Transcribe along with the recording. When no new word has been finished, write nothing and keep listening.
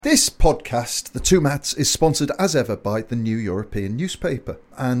This podcast, The Two Mats, is sponsored as ever by the New European newspaper.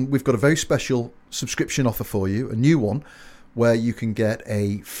 And we've got a very special subscription offer for you, a new one, where you can get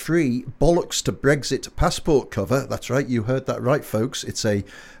a free Bollocks to Brexit passport cover. That's right, you heard that right, folks. It's a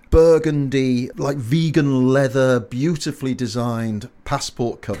burgundy, like vegan leather, beautifully designed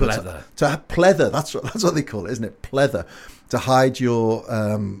passport cover. Pleather. That's what they call it, isn't it? Pleather. To hide your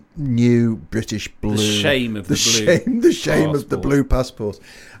new British blue. The shame of the shame of the blue passport.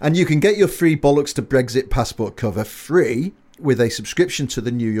 And you can get your free Bollocks to Brexit passport cover free with a subscription to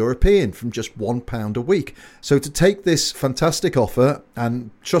the New European from just £1 a week. So to take this fantastic offer,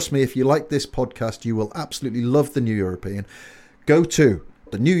 and trust me, if you like this podcast, you will absolutely love the New European, go to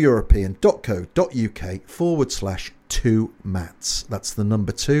theneweuropean.co.uk/2mats. That's the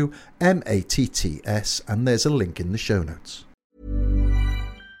number 2, MATTS, and there's a link in the show notes.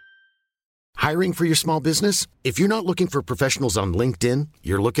 Hiring for your small business? If you're not looking for professionals on LinkedIn,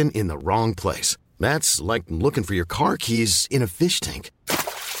 you're looking in the wrong place. That's like looking for your car keys in a fish tank.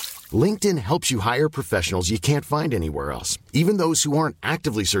 LinkedIn helps you hire professionals you can't find anywhere else, even those who aren't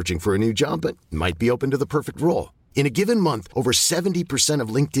actively searching for a new job but might be open to the perfect role. In a given month, over 70% of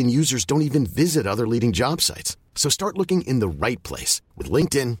LinkedIn users don't even visit other leading job sites. So start looking in the right place. With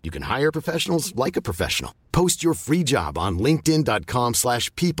LinkedIn, you can hire professionals like a professional. Post your free job on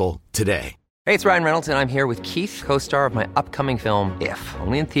linkedin.com/people today. Hey, it's Ryan Reynolds, and I'm here with Keith, co-star of my upcoming film, If,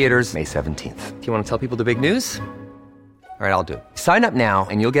 only in theaters May 17th. Do you want to tell people the big news? All right, I'll do it. Sign up now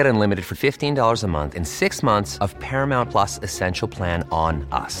and you'll get unlimited for $15 a month and 6 months of Paramount Plus Essential Plan on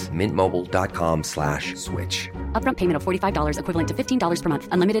us. MintMobile.com/switch. Upfront payment of $45 equivalent to $15 per month.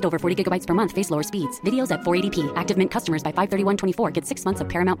 Unlimited over 40 gigabytes per month. Face lower speeds. Videos at 480p. Active Mint customers by 531.24 get 6 months of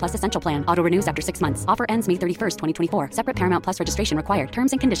Paramount Plus Essential Plan. Auto renews after 6 months. Offer ends May 31st, 2024. Separate Paramount Plus registration required.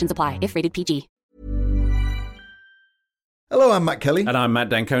 Terms and conditions apply if rated PG. Hello, I'm Matt Kelly. And I'm Matt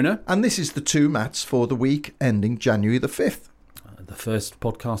Dancona. And this is The Two Mats for the week ending January the 5th. The first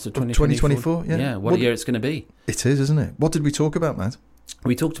podcast of 2024. Yeah. What a year it's going to be. It is, isn't it? What did we talk about, Matt?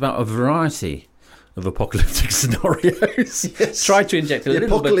 We talked about a variety of apocalyptic scenarios. Yes. Tried to inject a little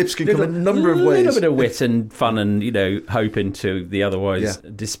bit. Apocalypse can come in a number of ways. A little bit of wit and fun and, hope into the otherwise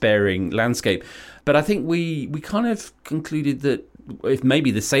despairing landscape. But I think we kind of concluded that if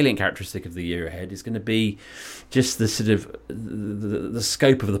maybe the salient characteristic of the year ahead is going to be just the sort of the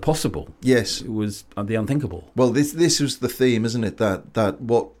scope of the possible. Yes. It was the unthinkable. Well, this was the theme, isn't it? That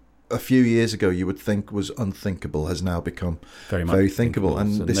what a few years ago you would think was unthinkable has now become very thinkable.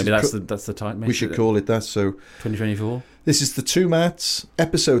 And so this maybe that's the title. We should call it that. So 2024. This is The Two Mats,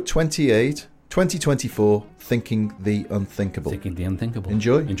 episode 28, 2024, Thinking the Unthinkable. Thinking the Unthinkable.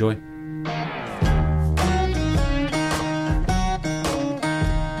 Enjoy.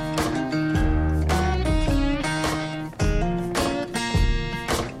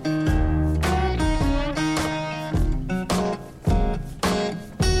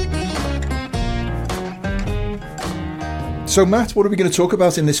 So, Matt, what are we going to talk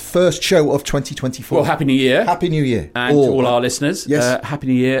about in this first show of 2024? Well, Happy New Year. Happy New Year. And to all our listeners, yes. Happy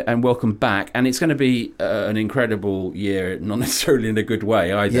New Year and welcome back. And it's going to be an incredible year, not necessarily in a good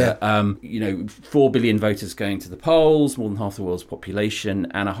way either. Yeah. 4 billion voters going to the polls, more than half the world's population,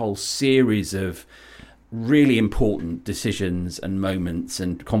 and a whole series of really important decisions and moments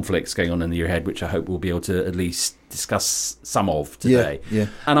and conflicts going on in the year ahead, which I hope we'll be able to at least discuss some of today. Yeah.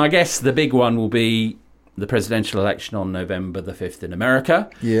 And I guess the big one will be the presidential election on November the 5th in America.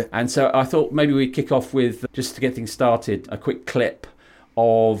 Yeah. And so I thought maybe we'd kick off with, just to get things started, a quick clip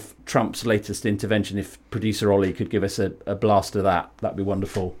of Trump's latest intervention. If producer Ollie could give us a blast of that, that'd be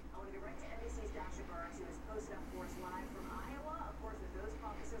wonderful.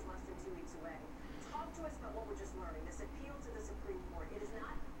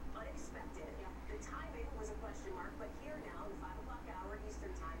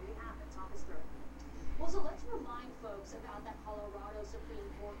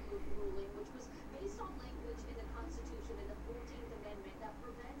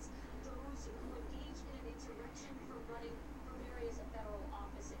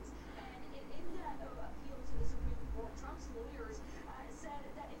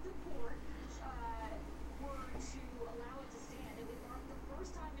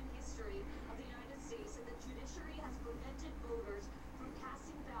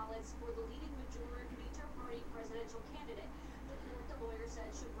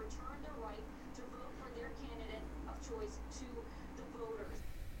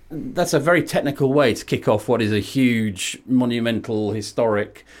 That's a very technical way to kick off what is a huge, monumental,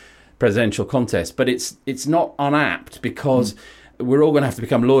 historic presidential contest. But it's not unapt because we're all going to have to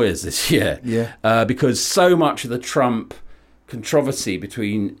become lawyers this year. Yeah. Because so much of the Trump controversy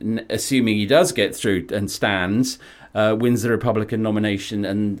between assuming he does get through and stands, wins the Republican nomination,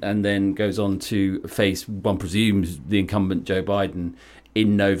 and then goes on to face, one presumes, the incumbent Joe Biden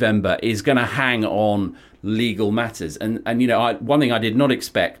in November, is going to hang on legal matters. And one thing I did not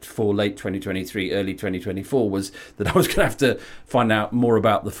expect for late 2023, early 2024 was that I was going to have to find out more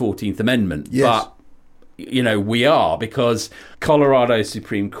about the 14th Amendment. Yes. But we are, because Colorado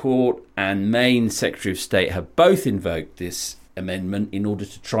Supreme Court and Maine Secretary of State have both invoked this amendment in order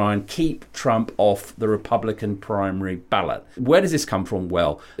to try and keep Trump off the Republican primary ballot. Where does this come from?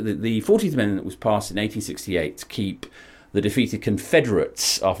 Well, the 14th Amendment was passed in 1868 to keep the defeated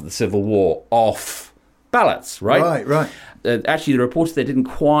Confederates after the Civil War off ballots, right? Right. Actually, the reporters, they didn't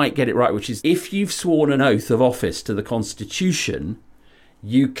quite get it right, which is if you've sworn an oath of office to the Constitution,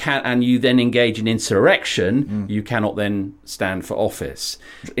 you can, and you then engage in insurrection, you cannot then stand for office.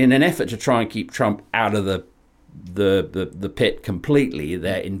 In an effort to try and keep Trump out of the pit completely,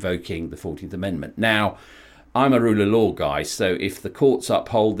 they're invoking the 14th Amendment. Now, I'm a rule of law guy, so if the courts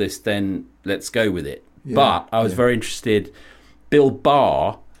uphold this, then let's go with it. Yeah, but I was very interested. Bill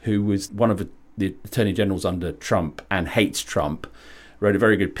Barr, who was one of the attorney generals under Trump and hates Trump, wrote a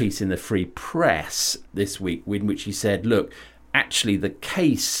very good piece in the Free Press this week in which he said, look, actually the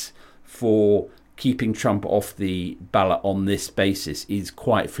case for keeping Trump off the ballot on this basis is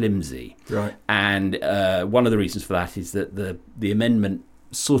quite flimsy. Right. And one of the reasons for that is that the amendment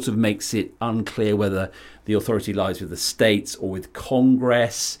sort of makes it unclear whether the authority lies with the states or with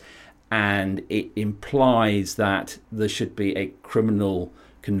Congress, and it implies that there should be a criminal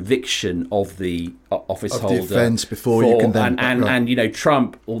conviction of the office holder. Of the offence before you can then... And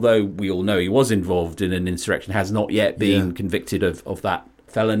Trump, although we all know he was involved in an insurrection, has not yet been convicted of that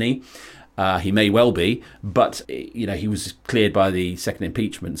felony. He may well be, but he was cleared by the second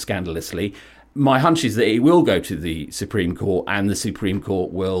impeachment scandalously. My hunch is that it will go to the Supreme Court, and the Supreme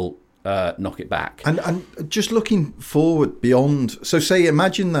Court will knock it back. And just looking forward beyond, so say,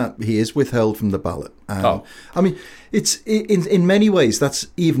 imagine that he is withheld from the ballot. I mean, it's in many ways that's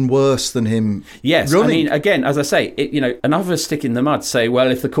even worse than him. Yes, running. I mean, again, as I say, another stick in the mud. Say,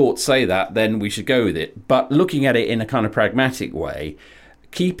 well, if the courts say that, then we should go with it. But looking at it in a kind of pragmatic way,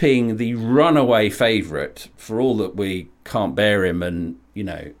 keeping the runaway favourite, for all that we can't bear him, and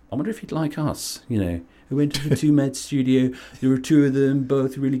I wonder if he'd like us. I went to the Two Med studio. There were two of them,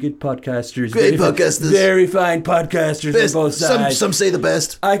 both really good podcasters. Great podcasters. Very fine podcasters best, on both sides. Some say the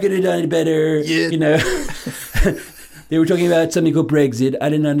best. I could have done it better. Yeah. They were talking about something called Brexit. I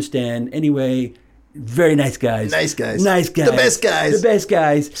didn't understand. Anyway, very nice guys. Nice guys. The best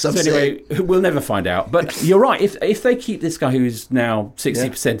guys. Some so anyway, we'll never find out. But you're right. If they keep this guy who's now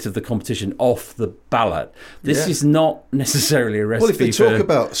 60% of the competition off the ballot, this is not necessarily a recipe. Well, if they talk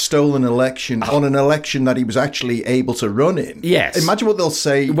about stolen election on an election that he was actually able to run in, yes, imagine what they'll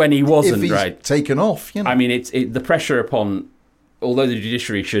say when he wasn't, if he's taken off. I mean, it's the pressure upon. Although the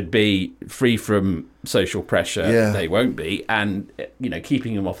judiciary should be free from social pressure, they won't be, and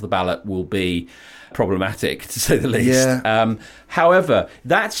keeping him off the ballot will be problematic, to say the least. Yeah. However,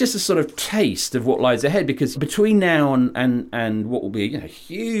 that's just a sort of taste of what lies ahead, because between now and what will be a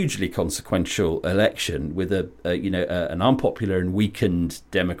hugely consequential election with an unpopular and weakened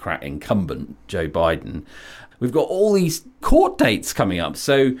Democrat incumbent, Joe Biden, we've got all these court dates coming up.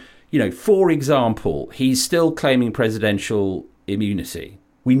 So, for example, he's still claiming presidential immunity.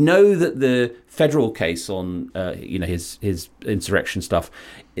 We know that the federal case on his insurrection stuff,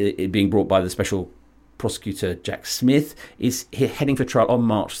 it being brought by the special prosecutor Jack Smith, is heading for trial on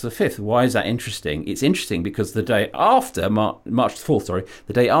March the 5th. Why is that interesting? It's interesting because the day after March the 4th,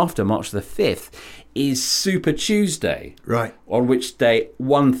 the day after March the 5th is Super Tuesday, right? On which day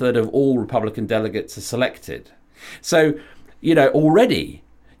 1/3 of all Republican delegates are selected. So already.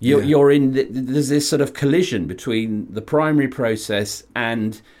 You're in. There's this sort of collision between the primary process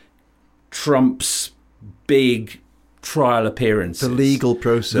and Trump's big trial appearances. The legal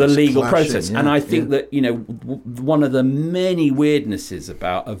process. Yeah, and I think that one of the many weirdnesses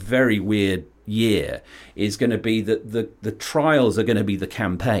about a very weird year is going to be that the trials are going to be the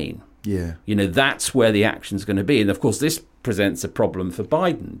campaign. Yeah. That's where the action's going to be, and of course this presents a problem for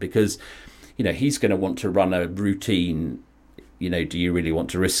Biden because he's going to want to run a routine. Do you really want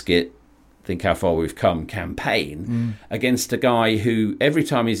to risk it? Think how far we've come campaign against a guy who every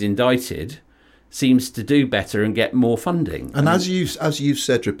time he's indicted seems to do better and get more funding. And as you've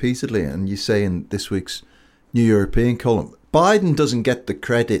said repeatedly, and you say in this week's New European column, Biden doesn't get the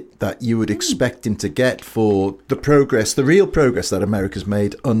credit that you would expect him to get for the real progress that America's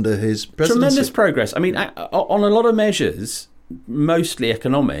made under his presidency. Tremendous progress. I mean, on a lot of measures, mostly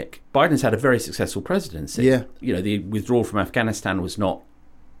economic, Biden's had a very successful presidency. Yeah. You know, the withdrawal from Afghanistan was not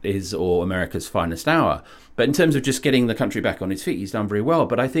his or America's finest hour. But in terms of just getting the country back on its feet, he's done very well.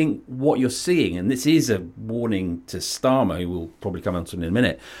 But I think what you're seeing, and this is a warning to Starmer, who we'll probably come on to in a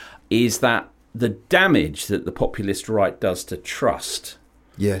minute, is that the damage that the populist right does to trust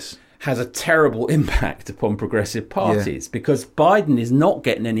has a terrible impact upon progressive parties, because Biden is not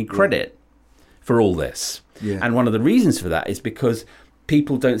getting any credit for all this. Yeah. And one of the reasons for that is because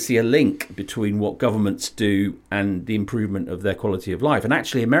people don't see a link between what governments do and the improvement of their quality of life. And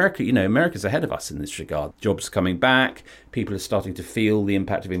actually, America's ahead of us in this regard. Jobs coming back, people are starting to feel the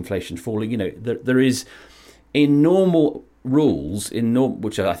impact of inflation falling. You know, there is, in normal rules,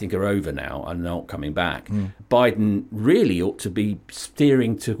 which I think are over now and not coming back, Biden really ought to be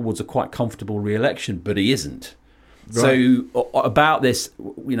steering towards a quite comfortable re-election, but he isn't. Right. So about this,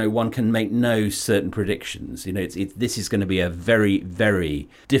 one can make no certain predictions. This is going to be a very, very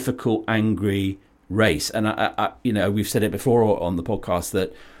difficult, angry race. And we've said it before on the podcast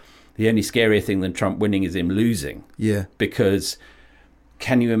that the only scarier thing than Trump winning is him losing. Yeah. Because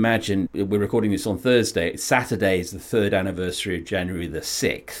can you imagine? We're recording this on Thursday. Saturday is the 3rd anniversary of January the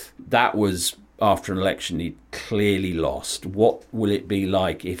 6th. That was after an election he clearly lost. What will it be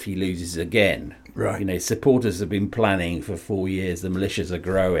like if he loses again? Right. Supporters have been planning for 4 years. The militias are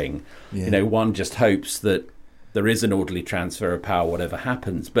growing. Yeah. One just hopes that there is an orderly transfer of power, whatever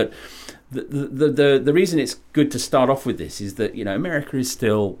happens. But the reason it's good to start off with this is that, America is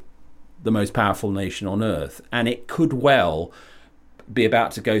still the most powerful nation on earth. And it could well be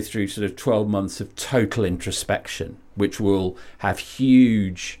about to go through sort of 12 months of total introspection, which will have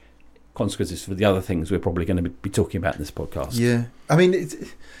huge consequences for the other things we're probably going to be talking about in this podcast. Yeah. I mean,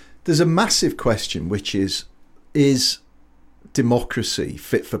 there's a massive question, which is democracy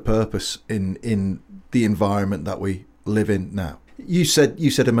fit for purpose in the environment that we live in now? You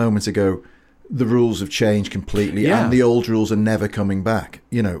said a moment ago, the rules have changed completely, and the old rules are never coming back.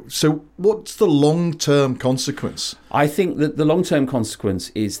 So what's the long-term consequence? I think that the long-term consequence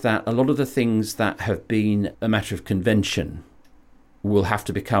is that a lot of the things that have been a matter of convention will have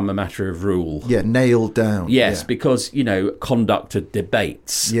to become a matter of rule. Yeah, nailed down. Yes, because, conducted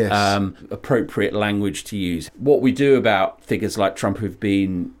debates, appropriate language to use. What we do about figures like Trump who've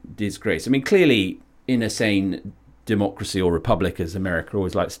been disgraced. I mean, clearly, in a sane democracy or republic, as America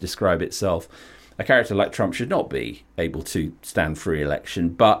always likes to describe itself, a character like Trump should not be able to stand for re-election,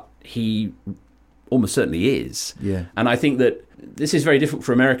 but he almost certainly is. Yeah. And I think that this is very difficult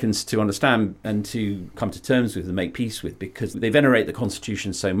for Americans to understand and to come to terms with and make peace with, because they venerate the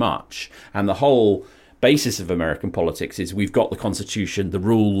Constitution so much, and the whole basis of American politics is we've got the Constitution, the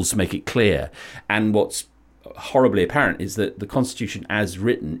rules make it clear. And what's horribly apparent is that the Constitution as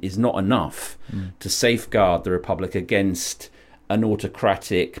written is not enough to safeguard the Republic against an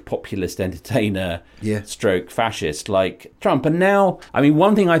autocratic populist entertainer stroke fascist like Trump. And now, I mean,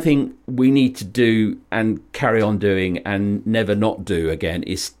 one thing I think we need to do and carry on doing and never not do again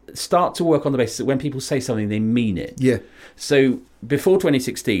is start to work on the basis that when people say something, they mean it. Yeah. So before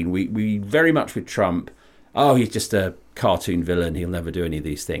 2016, we very much with Trump, he's just a cartoon villain, he'll never do any of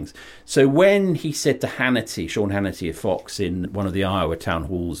these things. So when he said to Sean Hannity of Fox in one of the Iowa town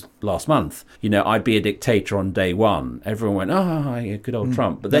halls last month, I'd be a dictator on day one, everyone went, good old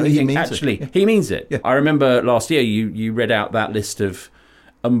Trump. But then he means it. Yeah. I remember last year you read out that list of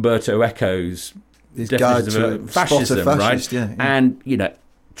Umberto Eco's definition of fascism, right? Yeah. And,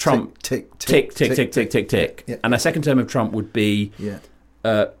 Trump, tick, tick, tick, tick, tick, tick, tick. Yeah. And a second term of Trump would be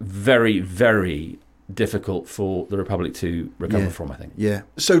very, very difficult for the Republic to recover from, I think. Yeah.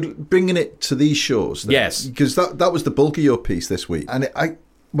 So bringing it to these shores, then, yes, because that was the bulk of your piece this week. And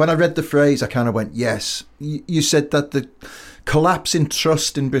when I read the phrase, I kind of went, yes. You said that the collapse in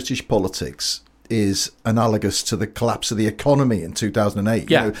trust in British politics is analogous to the collapse of the economy in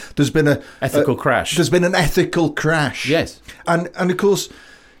 2008. Yeah. There's been an ethical crash. There's been an ethical crash. Yes. And of course,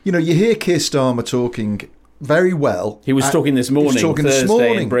 you hear Keir Starmer talking very well. He was talking this morning,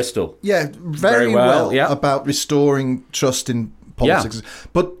 Thursday in Bristol. Yeah, very well about restoring trust in politics. Yeah.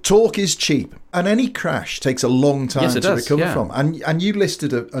 But talk is cheap, and any crash takes a long time to recover from. And you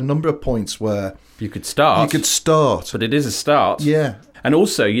listed a number of points where you could start. But it is a start. Yeah. And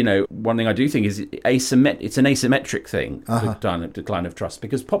also, one thing I do think is it's an asymmetric thing, the decline of trust,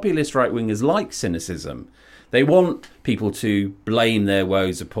 because populist right-wingers like cynicism. They want people to blame their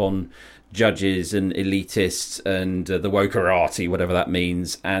woes upon judges and elitists and the wokerati, whatever that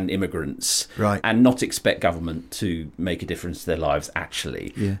means, and immigrants, right, and not expect government to make a difference to their lives,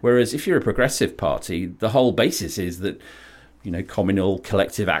 actually. Yeah. Whereas if you're a progressive party, the whole basis is that, communal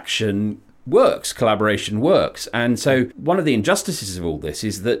collective action works. Collaboration works. And so one of the injustices of all this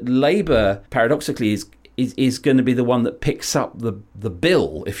is that Labour, paradoxically, is going to be the one that picks up the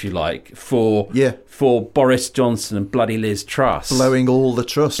bill, if you like, for Boris Johnson and bloody Liz Truss. Blowing all the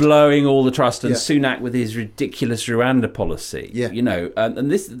trust. And Sunak with his ridiculous Rwanda policy. Yeah. You know,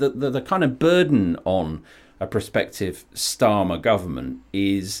 and this the kind of burden on a prospective Starmer government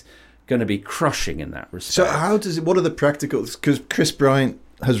is going to be crushing in that respect. So what are the practicals? Because Chris Bryant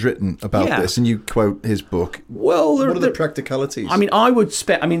has written about this, and you quote his book. Well, what are the practicalities? I mean,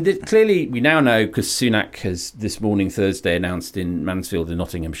 clearly we now know, because Sunak has this morning, Thursday, announced in Mansfield in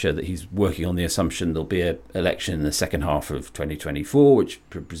Nottinghamshire that he's working on the assumption there'll be an election in the second half of 2024, which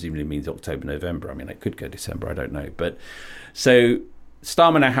presumably means October, November. I mean, it could go December, I don't know. But so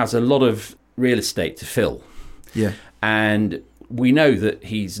Starmer now has a lot of real estate to fill. Yeah. And we know that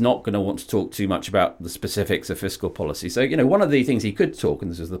he's not going to want to talk too much about the specifics of fiscal policy. So, you know, one of the things he could talk, and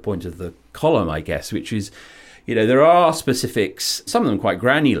this is the point of the column, I guess, which is, you know, there are specifics, some of them quite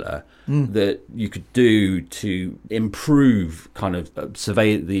granular, that you could do to improve kind of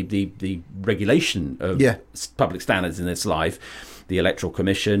survey the regulation of public standards in this life. The Electoral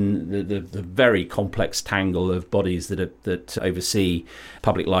Commission, the very complex tangle of bodies that oversee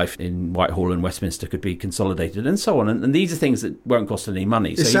public life in Whitehall and Westminster could be consolidated, and so on. And these are things that won't cost any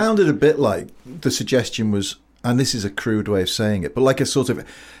money. It sounded a bit like the suggestion was, and this is a crude way of saying it, but like a sort of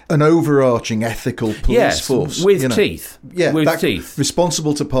an overarching ethical police force. With teeth. Yeah, with teeth.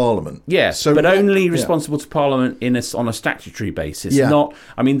 Responsible to Parliament. Yes, so but only responsible to Parliament on a statutory basis. Yeah. Not.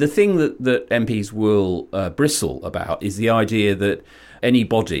 I mean, the thing that MPs will bristle about is the idea that any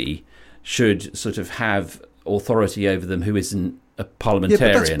body should sort of have authority over them who isn't a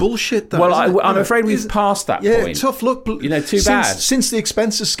parliamentarian. Yeah, but that's bullshit, though. Well, I'm afraid we've passed that point. Yeah, tough luck. You know, too bad. Since the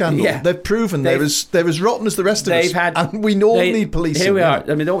expenses scandal, they've proven they're as rotten as the rest of us. And we all need policing. Here we are.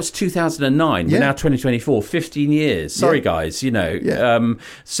 I mean, that was 2009. We're now 2024. 15 years. Sorry, guys. You know. Yeah.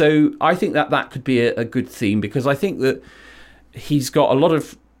 So I think that could be a good theme, because I think that he's got a lot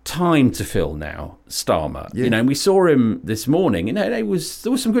of time to fill now, Starmer. You know, and we saw him this morning. You know, there was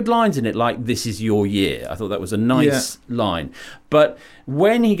some good lines in it, like "This is your year." I thought that was a nice line. But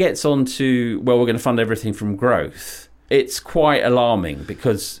when he gets on to, well, we're going to fund everything from growth, it's quite alarming,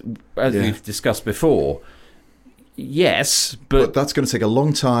 because as we've discussed before, yes, but that's going to take a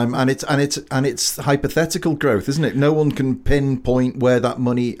long time, and it's hypothetical growth, isn't it? No one can pinpoint where that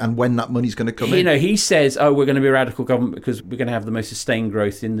money and when that money's going to come in. You know, he says, "Oh, we're going to be a radical government because we're going to have the most sustained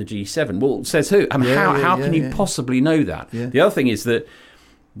growth in the G7." Well, says who? How can you possibly know that? Yeah. The other thing is that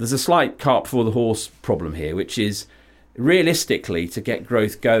there's a slight cart before the horse problem here, which is, realistically, to get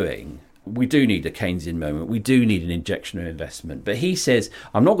growth going, we do need a Keynesian moment. We do need an injection of investment. But he says,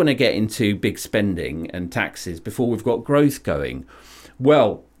 I'm not going to get into big spending and taxes before we've got growth going.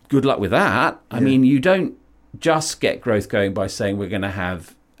 Well, good luck with that. I mean, you don't just get growth going by saying we're going to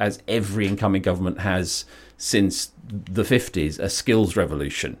have, as every incoming government has since the 50s, a skills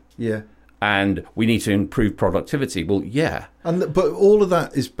revolution. Yeah. And we need to improve productivity. Well, yeah. But all of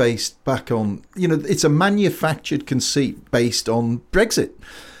that is based back on, you know, it's a manufactured conceit based on Brexit.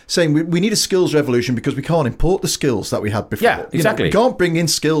 Saying we need a skills revolution because we can't import the skills that we had before. Yeah, exactly. We can't bring in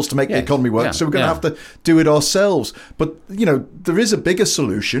skills to make the economy work, so we're going to have to do it ourselves. But, you know, there is a bigger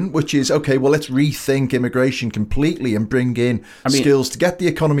solution, which is, okay, well, let's rethink immigration completely and bring in skills to get the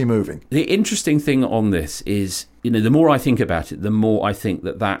economy moving. The interesting thing on this is, you know, the more I think about it, the more I think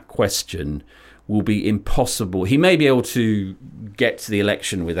that question will be impossible. He may be able to get to the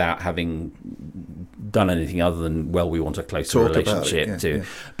election without having done anything other than, well, we want a closer relationship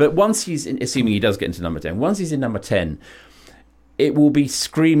But once he's in, assuming he does get into number 10, once he's in number 10, it will be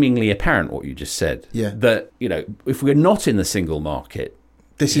screamingly apparent what you just said. Yeah. That, you know, if we're not in the single market,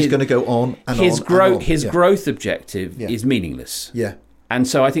 this is going to go on and his growth objective is meaningless. Yeah. And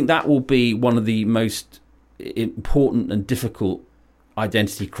so I think that will be one of the most important and difficult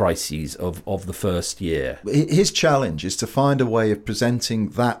identity crises of the first year. His challenge is to find a way of presenting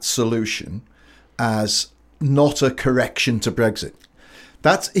that solution as not a correction to Brexit.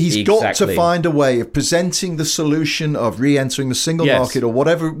 He's got to find a way of presenting the solution of re-entering the single market, or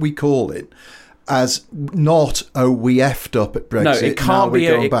whatever we call it, as not, we effed up at Brexit. No, it can't be.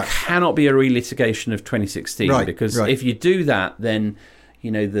 It cannot be a relitigation of 2016, because if you do that, then,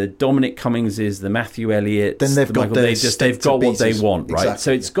 you know, the Dominic Cummingses, the Matthew Elliots, then they've got what they want, right? Exactly.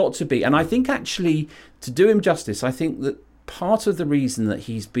 So it's got to be. And I think, actually, to do him justice, I think that part of the reason that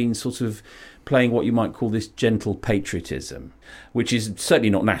he's been sort of playing what you might call this gentle patriotism, which is certainly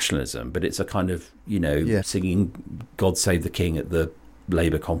not nationalism, but it's a kind of, you know, singing God Save the King at the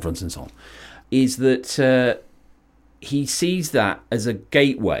Labour conference and so on, is that he sees that as a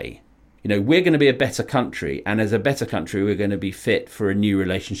gateway we're going to be a better country, and as a better country, we're going to be fit for a new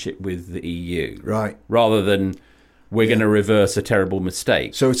relationship with the EU. Right. Rather than we're going to reverse a terrible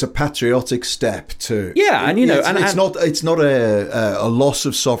mistake. So it's a patriotic step to... Yeah, and it's not a loss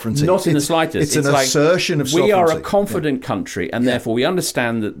of sovereignty. Not in the slightest. It's an assertion of sovereignty. We are a confident country, and therefore we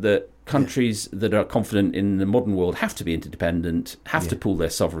understand that countries that are confident in the modern world have to be interdependent, have to pull their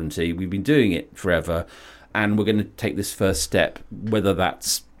sovereignty. We've been doing it forever, and we're going to take this first step, whether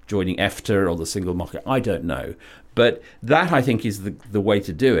that's joining EFTA or the single market, I don't know. But that, I think, is the way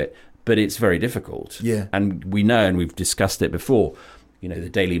to do it. But it's very difficult. Yeah. And we know, and we've discussed it before, the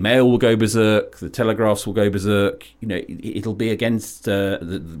Daily Mail will go berserk, the Telegraphs will go berserk. It'll be against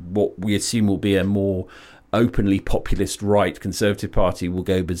what we assume will be a more openly populist right Conservative Party will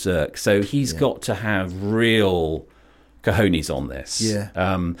go berserk. So he's got to have real cojones on this. Yeah.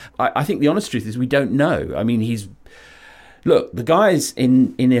 I think the honest truth is we don't know. I mean, Look, the guy's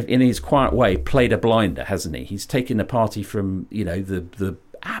in his quiet way played a blinder, hasn't he? He's taken the party from the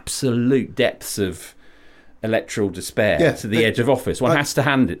absolute depths of electoral despair to the edge of office. One has to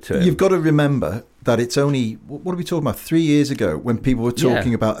hand it to him. You've got to remember that it's only, what are we talking about, 3 years ago when people were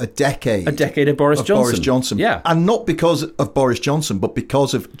talking about a decade of Boris Johnson. Yeah. And not because of Boris Johnson, but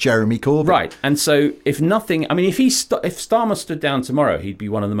because of Jeremy Corbyn. Right. And so if Starmer stood down tomorrow, he'd be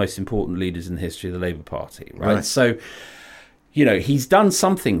one of the most important leaders in the history of the Labour Party. Right. So, he's done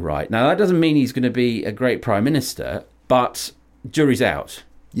something right. Now, that doesn't mean he's going to be a great Prime Minister, but jury's out.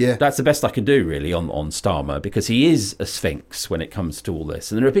 Yeah. That's the best I can do, really, on Starmer, because he is a sphinx when it comes to all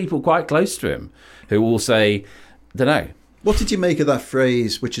this. And there are people quite close to him who will say, don't know. What did you make of that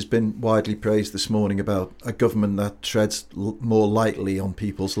phrase, which has been widely praised this morning, about a government that treads more lightly on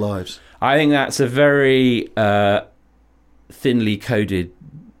people's lives? I think that's a very thinly coded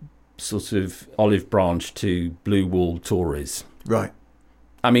sort of olive branch to blue wall Tories. Right.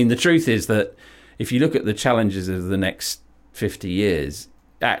 I mean, the truth is that if you look at the challenges of the next 50 years,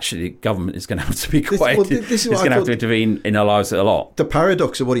 actually government is going to have to be quite... It's going to have to intervene in our lives a lot. The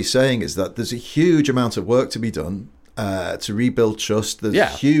paradox of what he's saying is that there's a huge amount of work to be done to rebuild trust.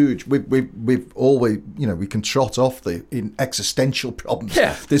 There's huge... We've always... we can trot off the existential problems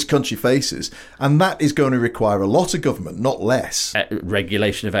this country faces, and that is going to require a lot of government, not less.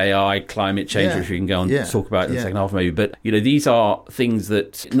 Regulation of AI, climate change, which we can go on and talk about in the second half maybe. But, these are things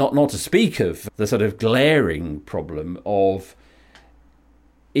that... Not to speak of the sort of glaring problem of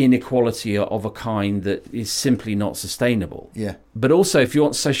inequality of a kind that is simply not sustainable. Yeah. But also, if you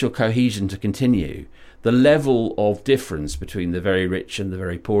want social cohesion to continue, the level of difference between the very rich and the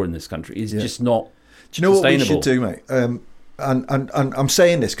very poor in this country is just not Do you know sustainable. What we should do, mate? And I'm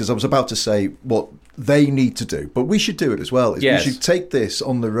saying this because I was about to say what they need to do, but we should do it as well. We should take this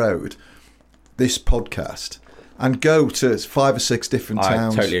on the road, this podcast, and go to 5 or 6 different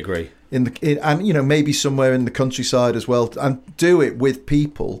towns. I totally agree. And maybe somewhere in the countryside as well, and do it with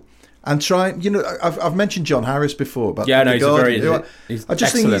people and try. I've mentioned John Harris before, but he's I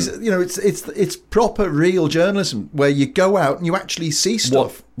just excellent. think it's proper real journalism where you go out and you actually see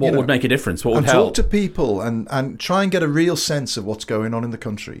stuff. What would make a difference? What would help? Talk to people and try and get a real sense of what's going on in the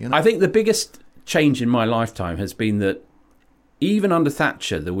country. I think the biggest change in my lifetime has been that even under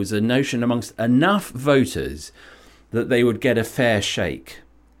Thatcher, there was a notion amongst enough voters that they would get a fair shake.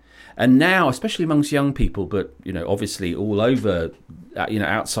 And now, especially amongst young people, but obviously all over,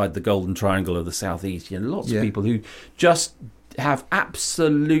 outside the Golden Triangle of the Southeast, lots of people who just have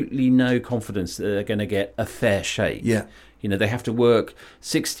absolutely no confidence that they're going to get a fair shake. Yeah, they have to work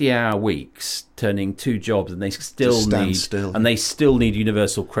 60-hour weeks, turning 2 jobs, and they still need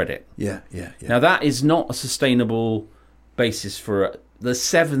universal credit. Yeah. Now that is not a sustainable basis for the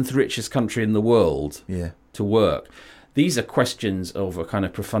 7th richest country in the world to work. These are questions of a kind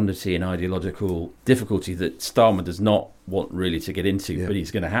of profundity and ideological difficulty that Starmer does not want really to get into, but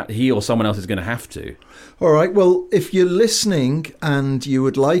he or someone else is going to have to. All right. Well, if you're listening and you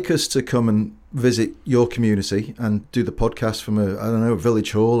would like us to come and visit your community and do the podcast from a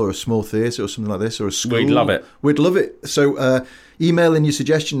village hall or a small theatre or something like this, or a school, we'd love it. We'd love it. So email in your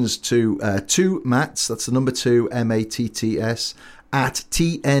suggestions to 2Matts, that's the number 2, MATTS, at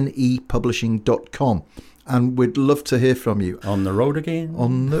tnepublishing.com. And we'd love to hear from you. On the road again.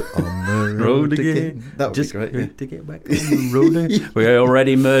 On the road again. That would just be great. to get back on the road again. We're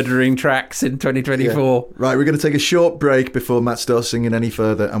already murdering tracks in 2024. Yeah. Right, we're going to take a short break before Matt starts singing any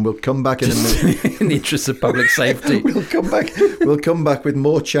further, and we'll come back in a minute. In the interest of public safety. We'll come back with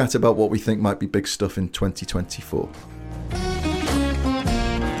more chat about what we think might be big stuff in 2024.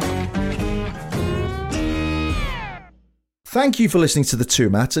 Thank you for listening to the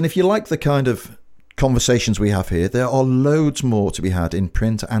 2Matts, and if you like the kind of conversations we have here, there are loads more to be had in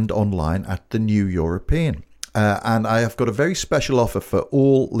print and online at the New European. And I have got a very special offer for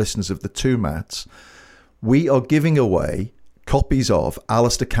all listeners of the Two Mats. We are giving away copies of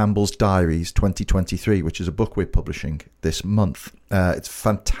Alistair Campbell's Diaries 2023, which is a book we're publishing this month. It's a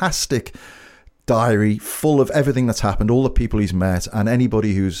fantastic diary full of everything that's happened, all the people he's met, and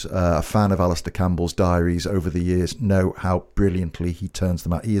anybody who's a fan of Alistair Campbell's diaries over the years know how brilliantly he turns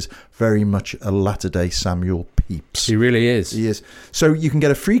them out. He is very much a latter-day Samuel Pepys. He really is. He is. So you can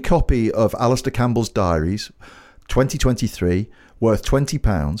get a free copy of Alistair Campbell's Diaries 2023 worth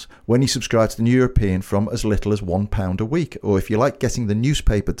 £20 when you subscribe to the New European from as little as £1 a week. Or if you like getting the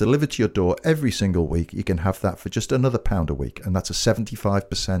newspaper delivered to your door every single week, you can have that for just another £1 a week. And that's a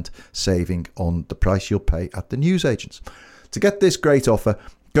 75% saving on the price you'll pay at the newsagents. To get this great offer,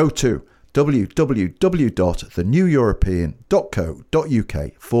 go to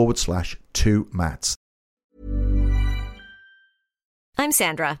www.theneweuropean.co.uk/2mats. I'm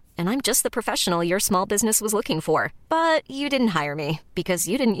Sandra, and I'm just the professional your small business was looking for. But you didn't hire me because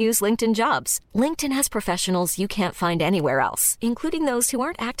you didn't use LinkedIn Jobs. LinkedIn has professionals you can't find anywhere else, including those who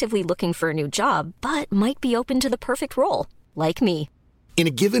aren't actively looking for a new job, but might be open to the perfect role, like me. In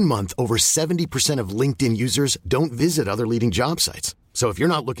a given month, over 70% of LinkedIn users don't visit other leading job sites. So if you're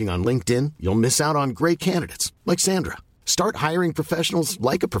not looking on LinkedIn, you'll miss out on great candidates like Sandra. Start hiring professionals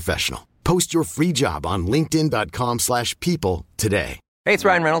like a professional. Post your free job on linkedin.com/people today. Hey, it's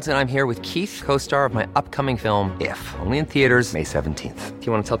Ryan Reynolds, and I'm here with Keith, co-star of my upcoming film, If, only in theaters May 17th. Do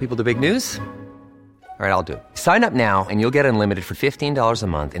you want to tell people the big news? All right, I'll do it. Sign up now and you'll get unlimited for $15 a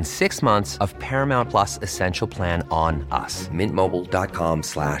month and 6 months of Paramount Plus Essential Plan on us.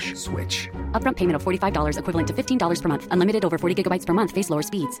 MintMobile.com/switch. Upfront payment of $45 equivalent to $15 per month. Unlimited over 40 gigabytes per month. Face lower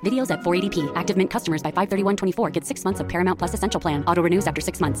speeds. Videos at 480p. Active Mint customers by 531.24 get 6 months of Paramount Plus Essential Plan. Auto renews after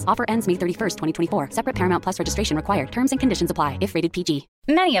 6 months. Offer ends May 31st, 2024. Separate Paramount Plus registration required. Terms and conditions apply if rated PG.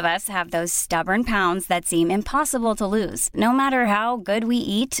 Many of us have those stubborn pounds that seem impossible to lose, no matter how good we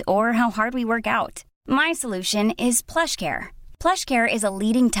eat or how hard we work out. My solution is PlushCare. PlushCare is a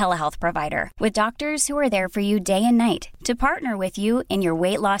leading telehealth provider with doctors who are there for you day and night to partner with you in your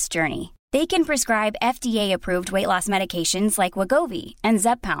weight loss journey. They can prescribe FDA-approved weight loss medications like Wegovy and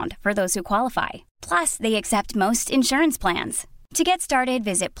Zepbound for those who qualify. Plus, they accept most insurance plans. To get started,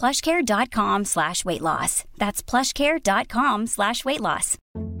 visit plushcare.com/weightloss. That's plushcare.com/weightloss.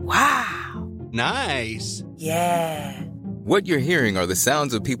 Wow. Nice. Yeah. What you're hearing are the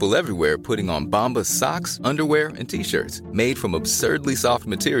sounds of people everywhere putting on Bombas socks, underwear, and T-shirts made from absurdly soft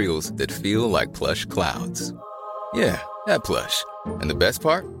materials that feel like plush clouds. Yeah, that plush. And the best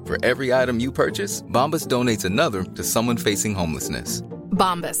part? For every item you purchase, Bombas donates another to someone facing homelessness.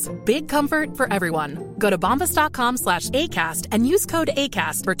 Bombas. Big comfort for everyone. Go to bombas.com/ACAST and use code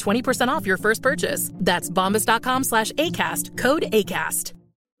ACAST for 20% off your first purchase. That's bombas.com/ACAST. Code ACAST.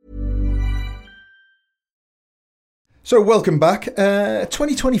 So welcome back.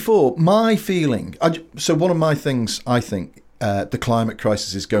 2024, my feeling. So one of my things, I think, the climate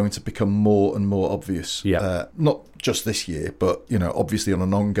crisis is going to become more and more obvious. Yeah. Not just this year, but, obviously on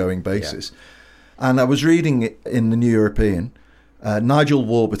an ongoing basis. Yeah. And I was reading it in the New European. Nigel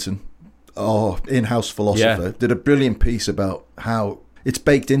Warburton, our in-house philosopher, did a brilliant piece about how it's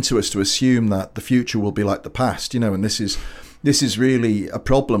baked into us to assume that the future will be like the past, and this is really a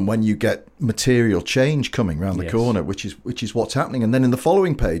problem when you get material change coming around the corner, which is what's happening. And then in the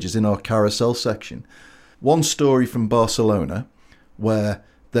following pages, in our carousel section, one story from Barcelona where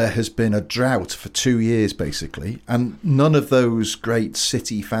there has been a drought for 2 years, basically, and none of those great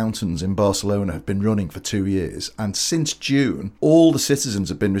city fountains in Barcelona have been running for 2 years. And since June, all the citizens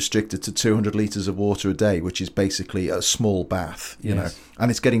have been restricted to 200 litres of water a day, which is basically a small bath, you know,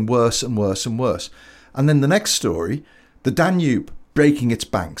 and it's getting worse and worse and worse. And then the next story, the Danube breaking its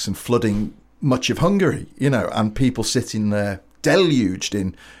banks and flooding much of Hungary, and people sitting there deluged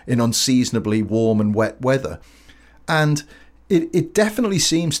in unseasonably warm and wet weather. And it definitely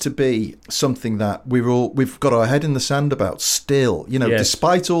seems to be something that we've got our head in the sand about still,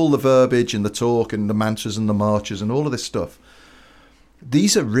 despite all the verbiage and the talk and the mantras and the marches and all of this stuff.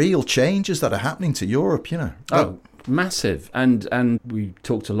 These are real changes that are happening to Europe, Oh, massive. And we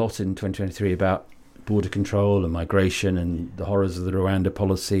talked a lot in 2023 about border control and migration and the horrors of the Rwanda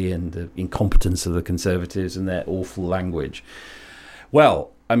policy and the incompetence of the Conservatives and their awful language.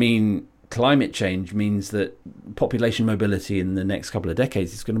 Well, I mean, climate change means that population mobility in the next couple of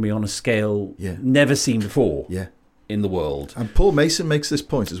decades is going to be on a scale never seen before in the world. And Paul Mason makes this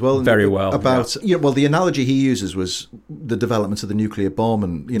point as well. Very well. About, the analogy he uses was the development of the nuclear bomb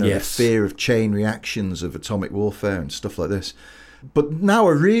and, the fear of chain reactions of atomic warfare and stuff like this. But now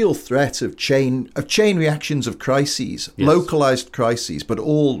a real threat of chain reactions of crises, localized crises, but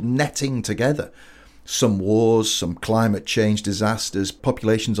all netting together. Some wars, some climate change disasters,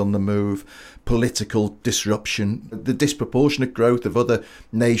 populations on the move, political disruption, the disproportionate growth of other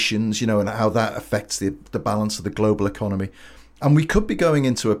nations, and how that affects the balance of the global economy. And we could be going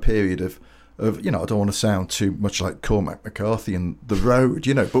into a period of I don't want to sound too much like Cormac McCarthy and The Road,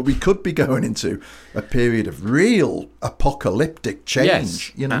 but we could be going into a period of real apocalyptic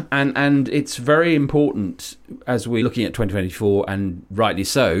change, And it's very important as we're looking at 2024, and rightly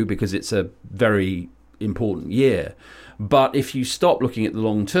so, because it's a very important year. But if you stop looking at the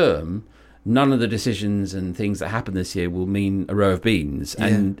long term, none of the decisions and things that happen this year will mean a row of beans. Yeah.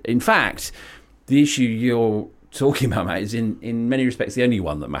 And in fact, the issue you're talking about, Matt, is in many respects the only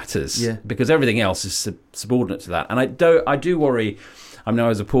one that matters, because everything else is subordinate to that. And I do worry. I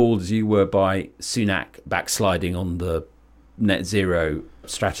was appalled as you were by Sunak backsliding on the net zero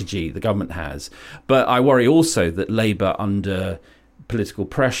strategy the government has, but I worry also that Labour, under political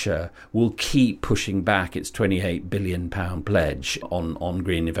pressure, will keep pushing back its £28 billion pledge on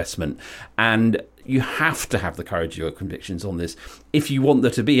green investment. And you have to have the courage of your convictions on this if you want there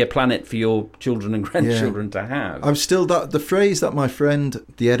to be a planet for your children and grandchildren to have. I'm still the phrase that my friend,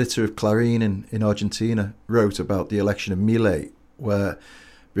 the editor of Clarín in Argentina, wrote about the election of Milei, where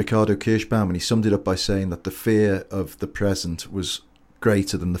Ricardo Kirschbaum, and he summed it up by saying that the fear of the present was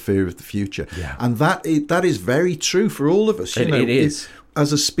greater than the fear of the future. Yeah. And that is very true for all of us. It is.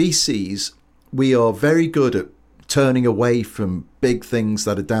 As a species, we are very good at turning away from big things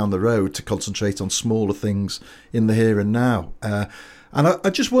that are down the road to concentrate on smaller things in the here and now. And I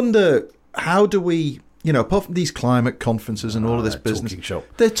just wonder, how do we, apart from these climate conferences and all of this business,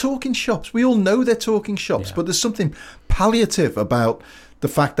 they're talking shops. We all know they're talking shops, but there's something palliative about the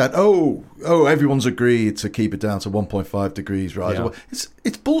fact that, everyone's agreed to keep it down to 1.5 degrees rise. Yeah.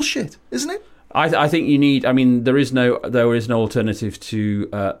 It's bullshit, isn't it? I think you need. There is no alternative to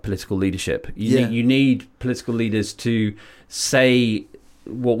political leadership. You need political leaders to say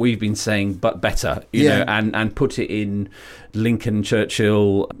what we've been saying, but better. You know, and put it in Lincoln,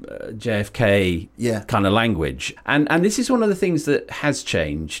 Churchill, JFK kind of language. And this is one of the things that has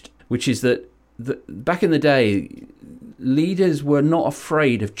changed, which is that back in the day, leaders were not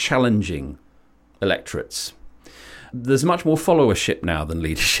afraid of challenging electorates. There's much more followership now than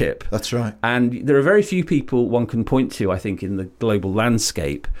leadership. That's right. And there are very few people one can point to, I think, in the global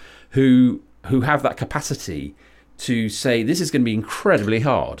landscape who have that capacity to say, this is going to be incredibly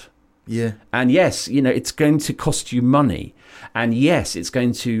hard. Yeah. And yes, it's going to cost you money. And yes, it's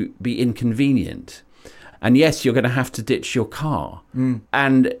going to be inconvenient. And yes, you're going to have to ditch your car. Mm.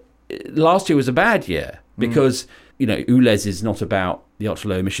 And last year was a bad year because, ULEZ is not about the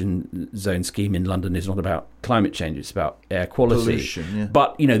ultra-low emission zone scheme in London, is not about climate change, it's about air quality. Pollution, yeah.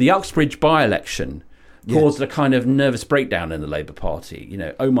 But, the Uxbridge by-election caused a kind of nervous breakdown in the Labour Party.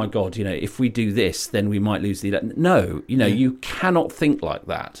 Oh my God, if we do this, then we might lose the election. No, you cannot think like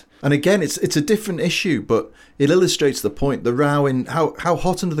that. And again, it's a different issue, but it illustrates the point, the row in how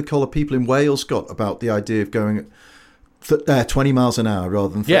hot under the collar people in Wales got about the idea of going 20 miles an hour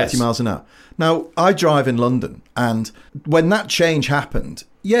rather than 30 miles an hour. Now, I drive in London, and when that change happened,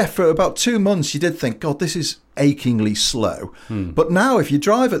 for about 2 months you did think, God, this is achingly slow. But now if you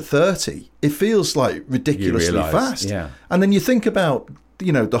drive at 30, it feels like ridiculously fast. Yeah. And then you think about,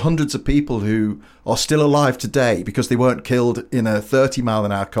 the hundreds of people who are still alive today because they weren't killed in a 30 mile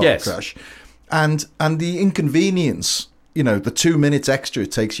an hour car crash. And the inconvenience, the 2 minutes extra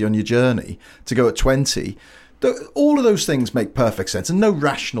it takes you on your journey to go at 20. All of those things make perfect sense. And no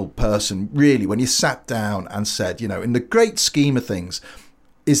rational person, really, when you sat down and said, in the great scheme of things,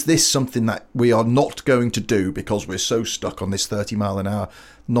 is this something that we are not going to do because we're so stuck on this 30 mile an hour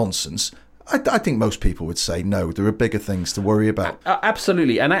nonsense? I think most people would say no, there are bigger things to worry about.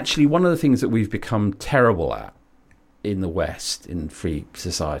 Absolutely. And actually, one of the things that we've become terrible at in the West, in free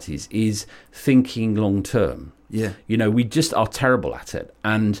societies, is thinking long term. Yeah. We just are terrible at it.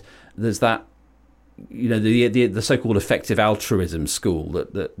 And there's that, the so-called effective altruism school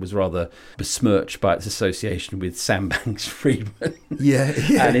that was rather besmirched by its association with Sam Banks-Friedman. Yeah.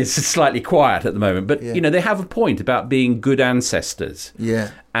 And it's slightly quiet at the moment. But, they have a point about being good ancestors.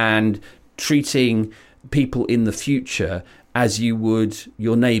 Yeah. And treating people in the future as you would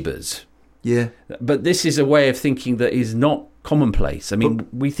your neighbours. Yeah. But this is a way of thinking that is not commonplace.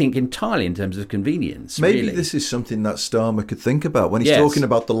 We think entirely in terms of convenience. Maybe really. This is something that Starmer could think about when he's talking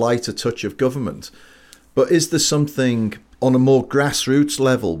about the lighter touch of government. But is there something on a more grassroots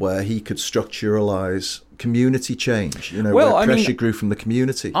level where he could structuralise community change? Where pressure grew from the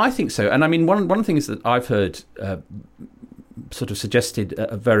community. I think so. And one of the things that I've heard sort of suggested at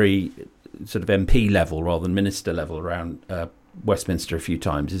a very sort of MP level rather than minister level around Westminster a few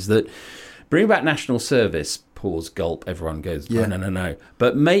times, is that bring back national service, pause, gulp, everyone goes, no.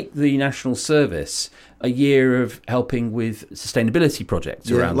 But make the national service a year of helping with sustainability projects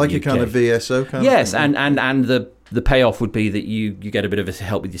around like the UK. a kind of VSO kind yes, of thing. and the payoff would be that you get a bit of a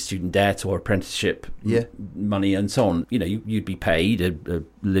help with your student debt or apprenticeship money and so on. You'd be paid a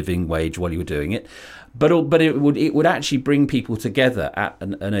living wage while you were doing it. But it would actually bring people together at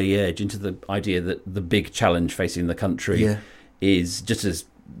an early age into the idea that the big challenge facing the country is, just as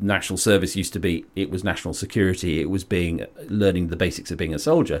national service used to be, it was national security, it was learning the basics of being a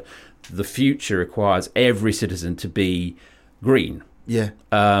soldier. The future requires every citizen to be green.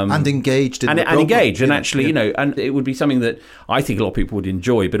 And engaged in and the problem, engaged, and actually, and it would be something that I think a lot of people would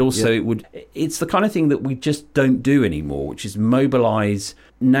enjoy, but also it's the kind of thing that we just don't do anymore, which is mobilise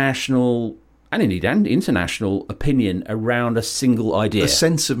national and indeed and international opinion around a single idea. A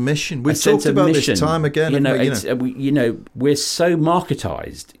sense of mission. We've talked about this time again. We're so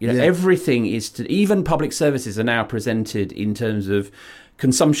marketised. Everything is even public services are now presented in terms of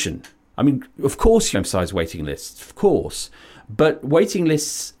consumption. I mean, of course you emphasise waiting lists, of course, but waiting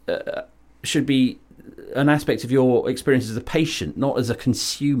lists should be an aspect of your experience as a patient, not as a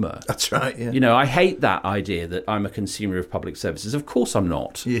consumer. That's right, yeah. I hate that idea that I'm a consumer of public services. Of course I'm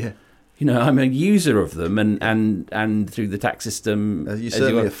not. Yeah. I'm a user of them, and through the tax system. You're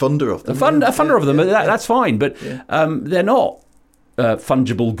certainly a funder of them. A funder of them, that's fine, but they're not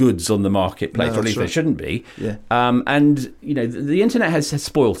fungible goods on the marketplace, or at least they shouldn't be. Yeah. And, the internet has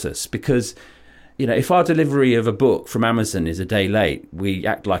spoilt us because, if our delivery of a book from Amazon is a day late, we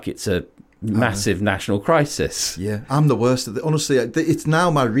act like it's a massive national crisis. Yeah, I'm the worst at it. Honestly, it's now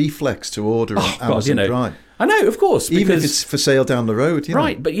my reflex to order on Amazon Prime. I know, of course. Because, even if it's for sale down the road.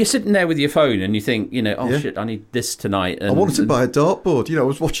 Right, but you're sitting there with your phone and you think, shit, I need this tonight. And, I wanted to buy a dartboard. I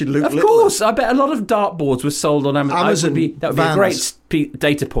was watching Luke Of Little. course, I bet a lot of dartboards were sold on Amazon. That would be a vans. great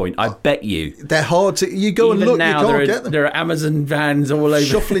data point, I bet you. They're hard to... You go Even and look, now, you can't get them. There are Amazon vans all over.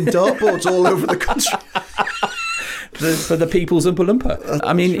 Shuffling dartboards all over the country. For the people's Oompa Loompa.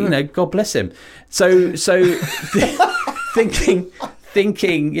 I mean, God bless him. So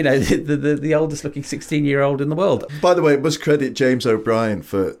thinking, the oldest looking 16-year-old in the world. By the way, it must credit James O'Brien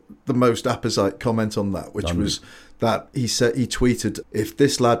for the most apposite comment on that, which was that he tweeted, if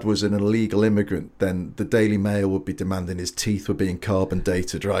this lad was an illegal immigrant, then the Daily Mail would be demanding his teeth were being carbon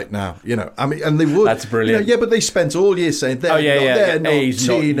dated right now. And they would. That's brilliant. But they spent all year saying they're not he's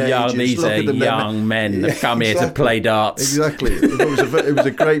teenagers. Not young. These are young men that come here to play darts. Exactly. It was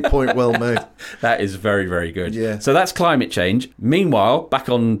a great point, well made. That is very, very good. Yeah. So that's climate change. Meanwhile, back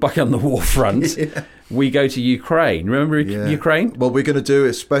on the war front. We go to Ukraine. Remember Ukraine? Well, we're going to do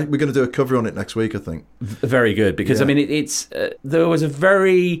a cover on it next week, I think. Very good, because I mean, it's there was a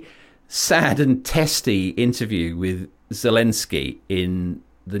very sad and testy interview with Zelensky in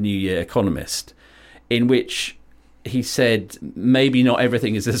the New Year Economist, in which he said maybe not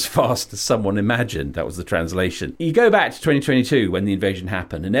everything is as fast as someone imagined. That was the translation. You go back to 2022 when the invasion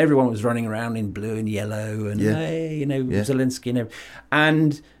happened, and everyone was running around in blue and yellow, and Zelensky and everything.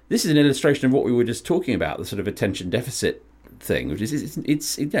 And this is an illustration of what we were just talking about, the sort of attention deficit thing, which is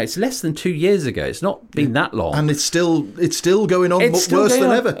it's less than 2 years ago. It's not been that long, and it's still going on, worse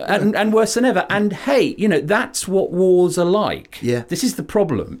than ever, and worse than ever. And hey, that's what wars are like. Yeah, this is the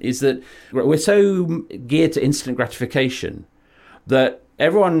problem: is that we're so geared to instant gratification that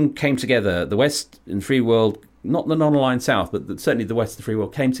everyone came together. The West and free world, not the non-aligned South, but certainly the West and free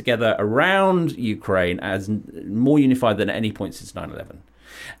world, came together around Ukraine as more unified than at any point since 9/11.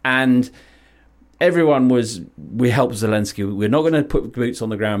 And everyone we help Zelensky. We're not going to put boots on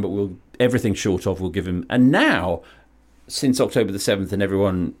the ground, but everything short of, we'll give him. And now, since October the 7th, and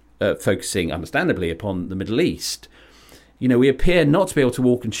everyone focusing, understandably, upon the Middle East, we appear not to be able to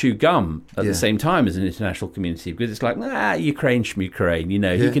walk and chew gum at the same time as an international community, because it's like, Ukraine, Schmukraine,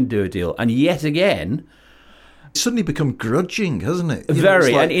 he can do a deal. And yet again... It's suddenly become grudging, hasn't it?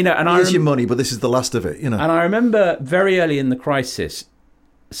 Very. Like, and here's your money, but this is the last of it, And I remember very early in the crisis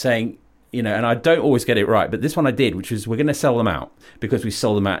saying... and I don't always get it right, but this one I did, which was we're going to sell them out, because we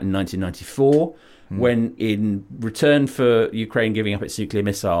sold them out in 1994 when, in return for Ukraine giving up its nuclear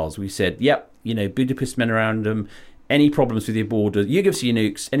missiles, we said, Budapest memorandum, any problems with your borders, you give us your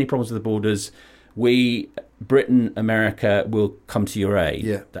nukes, any problems with the borders, we, Britain, America, will come to your aid.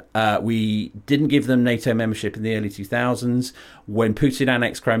 Yeah. We didn't give them NATO membership in the early 2000s. When Putin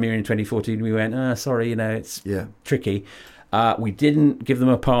annexed Crimea in 2014, we went, sorry, it's tricky. We didn't give them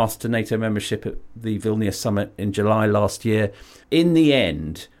a path to NATO membership at the Vilnius summit in July last year. In the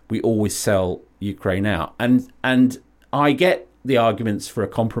end, we always sell Ukraine out. And I get the arguments for a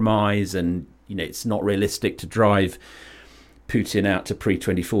compromise, and it's not realistic to drive Putin out to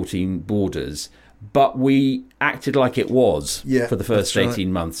pre-2014 borders, but we acted like it was for the first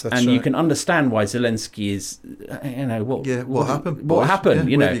 18 months. That's and right. You can understand why Zelensky is, what happened? What happened?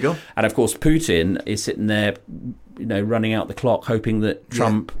 Where have you gone? And of course, Putin is sitting there, running out the clock, hoping that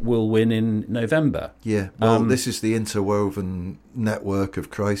Trump will win in November. Yeah. Well, this is the interwoven network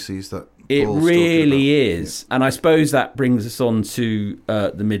of crises that it Paul's really talking about. is. And I suppose that brings us on to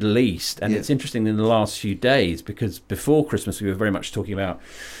the Middle East. And it's interesting in the last few days, because before Christmas we were very much talking about,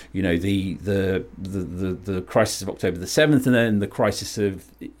 the crisis of October the 7th, and then the crisis of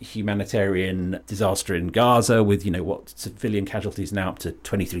humanitarian disaster in Gaza with, what civilian casualties now up to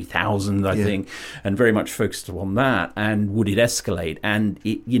 23,000, I think, and very much focused on that. And would it escalate? And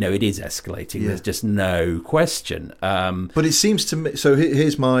it is escalating. There's just no question. But it seems to me, so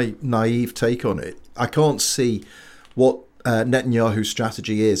here's my naive take on it. I can't see what Netanyahu's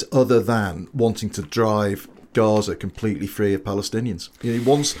strategy is other than wanting to drive Gaza completely free of Palestinians.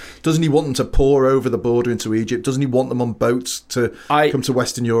 Doesn't he want them to pour over the border into Egypt? Doesn't he want them on boats to come to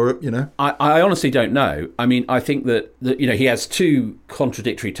Western Europe? I honestly don't know. I mean, I think that he has two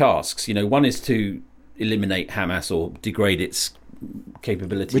contradictory tasks. One is to eliminate Hamas or degrade its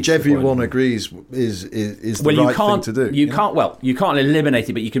capabilities, which everyone agrees is the right thing to do. You can't eliminate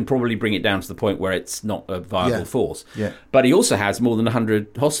it, but you can probably bring it down to the point where it's not a viable force. Yeah. But he also has more than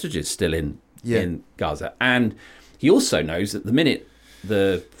 100 hostages still in Gaza, and he also knows that the minute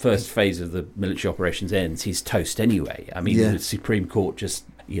the first phase of the military operations ends, he's toast anyway. I mean, the Supreme Court just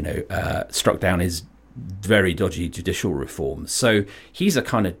struck down his very dodgy judicial reforms, so he's a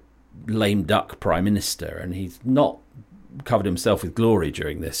kind of lame duck prime minister, and he's not covered himself with glory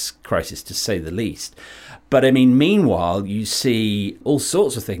during this crisis, to say the least. But I mean, meanwhile, you see all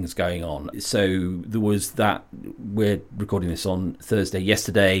sorts of things going on. So there was that, we're recording this on Thursday.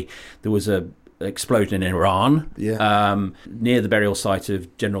 Yesterday, there was a explosion in Iran near the burial site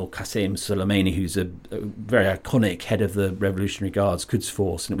of General Qasem Soleimani, who's a very iconic head of the Revolutionary Guards Quds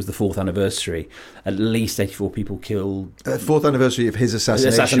Force, and it was the 4th anniversary. At least 84 people killed. 4th anniversary of his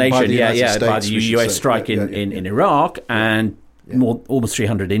assassination by the United States, by the US strike in Iraq, and almost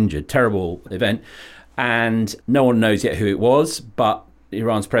 300 injured. Terrible event. And no one knows yet who it was, but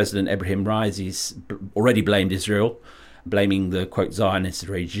Iran's president, Ebrahim Raisy's already blamed Israel, blaming the, quote, Zionist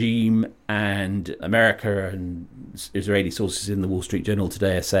regime, and America and Israeli sources in the Wall Street Journal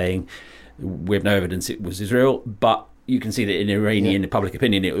today are saying we have no evidence it was Israel, but you can see that in Iranian public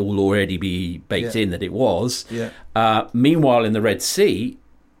opinion it will already be baked in that it was. Meanwhile, in the Red Sea,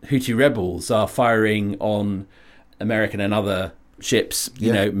 Houthi rebels are firing on American and other ships,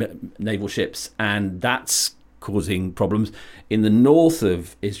 naval ships, and that's causing problems. In the north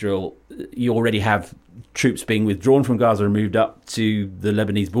of Israel, you already have troops being withdrawn from Gaza and moved up to the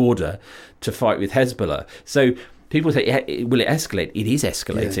Lebanese border to fight with Hezbollah. So people say, will it escalate? It is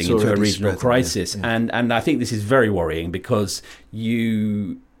escalating into a regional crisis. And I think this is very worrying, because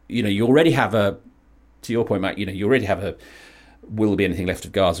you already have to your point, Matt, you already have will there be anything left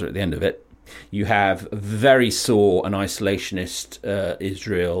of Gaza at the end of it? You have very sore and isolationist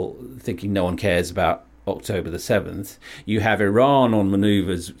Israel thinking no one cares about October the 7th. You have Iran on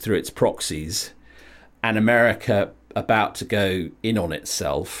manoeuvres through its proxies, and America about to go in on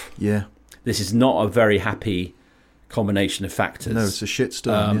itself. Yeah. This is not a very happy combination of factors. No, it's a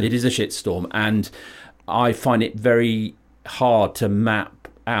shitstorm. It is a shitstorm, and I find it very hard to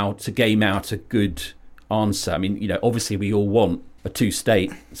game out a good answer. I mean, obviously we all want a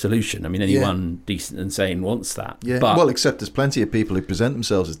two-state solution. I mean, anyone decent and sane wants that. Yeah. But, well, except there's plenty of people who present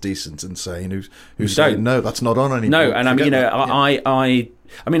themselves as decent and sane who say, no, that's not on anymore. No, and I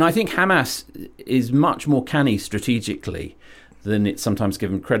mean, I think Hamas is much more canny strategically than it's sometimes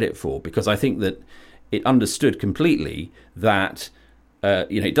given credit for, because I think that it understood completely that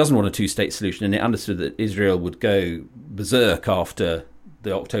it doesn't want a two-state solution, and it understood that Israel would go berserk after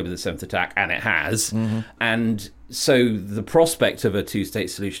the October the 7th attack, and it has. Mm-hmm. And so the prospect of a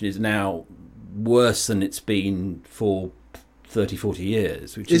two-state solution is now worse than it's been for 30, 40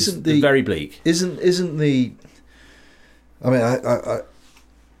 years, which is very bleak. Isn't the... I mean,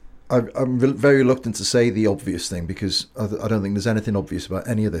 I'm very reluctant to say the obvious thing, because I don't think there's anything obvious about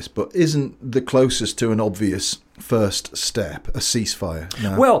any of this, but isn't the closest to an obvious first step a ceasefire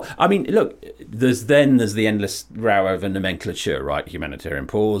now? Well, I mean, look, there's the endless row over nomenclature, right? Humanitarian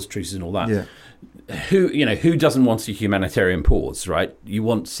pause, truces and all that. Yeah. Who doesn't want a humanitarian pause, right? You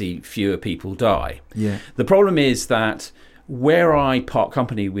want to see fewer people die. Yeah. The problem is that where I part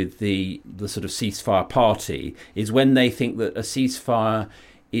company with the sort of ceasefire party is when they think that a ceasefire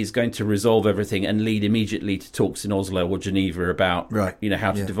is going to resolve everything and lead immediately to talks in Oslo or Geneva about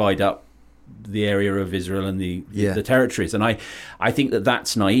how to divide up the area of Israel and the territories. And I think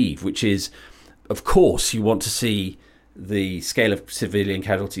that's naive, which is, of course, you want to see the scale of civilian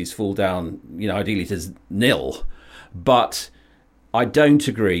casualties fall down, ideally to nil. But I don't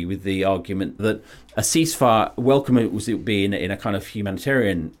agree with the argument that a ceasefire, welcome as it would be in a kind of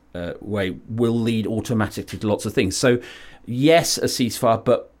humanitarian way, will lead automatically to lots of things. So, yes, a ceasefire,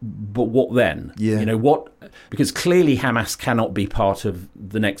 but what then? Yeah. Because clearly Hamas cannot be part of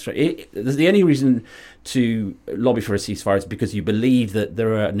the next. The only reason to lobby for a ceasefire is because you believe that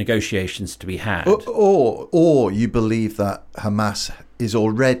there are negotiations to be had, or you believe that Hamas is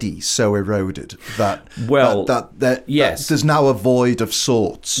already so eroded that there's now a void of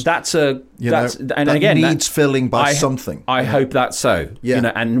sorts. Needs filling by something. I hope that's so.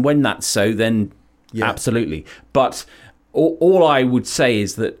 Yeah. And when that's so, then absolutely. But all I would say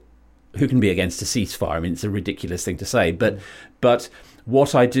is that who can be against a ceasefire? I mean, it's a ridiculous thing to say, but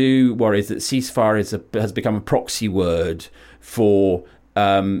what I do worry is that ceasefire has become a proxy word for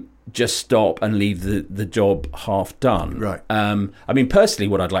just stop and leave the job half done. Right. I mean, personally,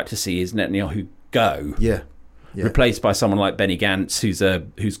 what I'd like to see is Netanyahu go. Yeah. Replaced by someone like Benny Gantz,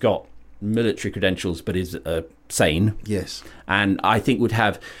 who's got military credentials but is sane. Yes. And I think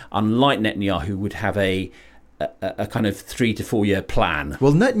unlike Netanyahu, would have a kind of 3 to 4 year plan.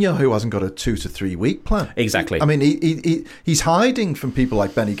 Well, Netanyahu hasn't got a 2 to 3 week plan. Exactly. I mean, he's hiding from people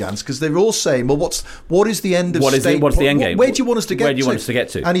like Benny Gantz because they're all saying, "Well, what is the end of what's the end game? Where do you want us to get to? Where do you want us to get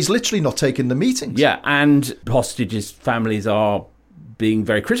to?" And he's literally not taking the meetings. Yeah, and hostages' families are being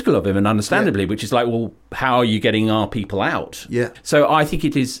very critical of him, and understandably, which is like, well, how are you getting our people out? Yeah. So I think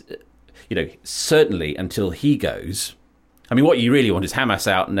it is, certainly until he goes. I mean, what you really want is Hamas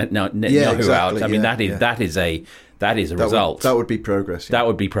out and Netanyahu out. I mean, that is a result. That would be progress. Yeah. That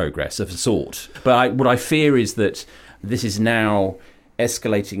would be progress of a sort. But what I fear is that this is now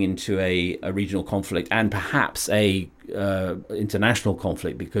escalating into a regional conflict and perhaps a international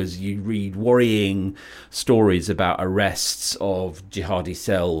conflict, because you read worrying stories about arrests of jihadi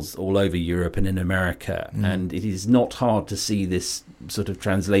cells all over Europe and in America, and it is not hard to see this sort of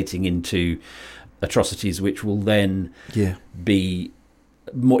translating into atrocities which will then be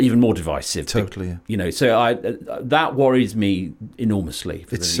even more divisive. Totally. So that worries me enormously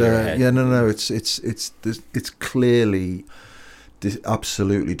for the year ahead. It's clearly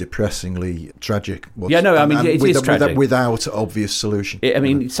absolutely depressingly tragic. It is tragic. Without obvious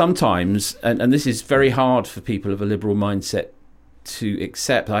solution. Sometimes, and this is very hard for people of a liberal mindset to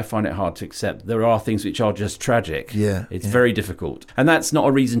accept. I find it hard to accept. There are things which are just tragic. Yeah. It's very difficult. And that's not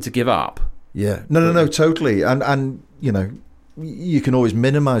a reason to give up. Yeah. No, totally. And you can always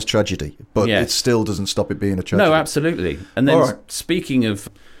minimise tragedy, but it still doesn't stop it being a tragedy. No, absolutely. And then speaking of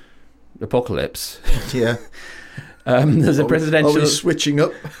apocalypse... Yeah. There's a presidential... Are we switching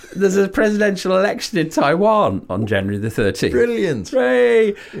up? There's a presidential election in Taiwan on January the 13th. Brilliant.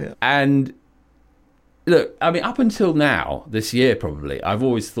 Hooray! Yeah. And look, I mean, up until now, this year probably, I've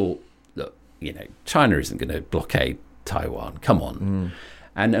always thought, look, China isn't going to blockade Taiwan. Come on.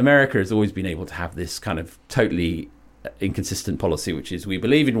 And America has always been able to have this kind of totally inconsistent policy, which is we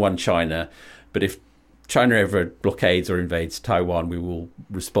believe in one China, but if China ever blockades or invades Taiwan, we will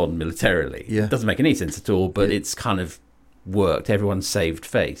respond militarily. Yeah. It doesn't make any sense at all, but it's kind of worked. Everyone's saved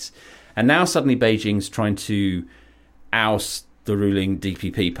face. And now suddenly Beijing's trying to oust the ruling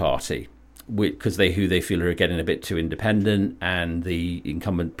DPP party, because who they feel are getting a bit too independent, and the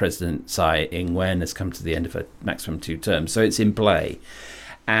incumbent president Tsai Ing-wen has come to the end of a maximum 2 terms. So it's in play.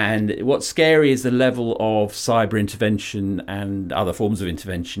 And what's scary is the level of cyber intervention and other forms of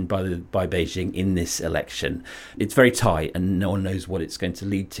intervention by Beijing in this election. It's very tight and no one knows what it's going to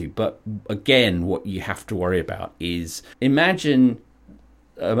lead to. But again, what you have to worry about is, imagine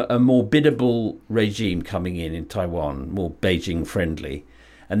a more biddable regime coming in Taiwan, more Beijing friendly,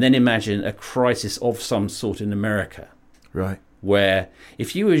 and then imagine a crisis of some sort in America. Right.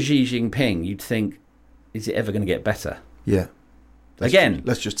 If you were Xi Jinping, you'd think, is it ever going to get better? Yeah.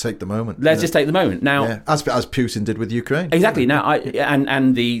 Let's just take the moment. Let's just take the moment now, as Putin did with Ukraine. Exactly. Now,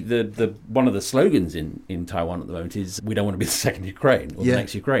 the one of the slogans in Taiwan at the moment is, "We don't want to be the second Ukraine or the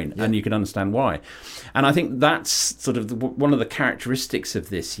next Ukraine," and you can understand why. And I think that's sort of one of the characteristics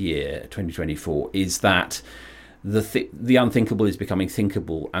of this year, 2024, is that the unthinkable is becoming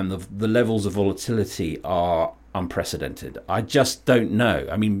thinkable, and the levels of volatility are unprecedented. I just don't know.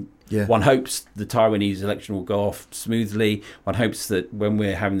 I mean. Yeah. One hopes the Taiwanese election will go off smoothly. One hopes that when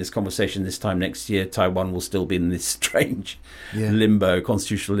we're having this conversation this time next year, Taiwan will still be in this strange limbo,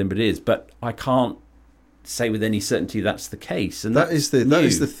 constitutional limbo it is. But I can't say with any certainty that's the case. And that is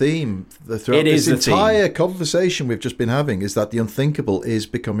the theme throughout this entire conversation we've just been having, is that the unthinkable is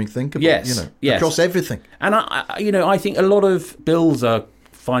becoming thinkable. Yes, across everything. And I think a lot of bills are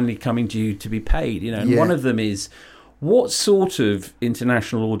finally coming due to be paid. And one of them is, what sort of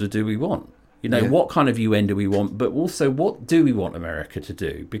international order do we want? What kind of UN do we want? But also, what do we want America to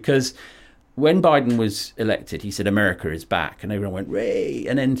do? Because when Biden was elected, he said America is back, and everyone went, "Ray!"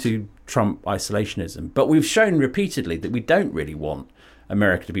 an end to Trump isolationism. But we've shown repeatedly that we don't really want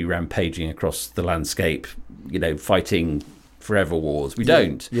America to be rampaging across the landscape, fighting forever wars. We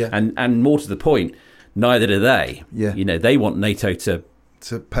don't. Yeah. And more to the point, neither do they. Yeah. They want NATO to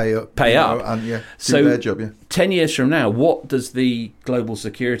pay up, and do their job. 10 years from now, what does the global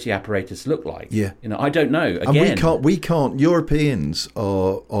security apparatus look like? I don't know. Again, and we can't. Europeans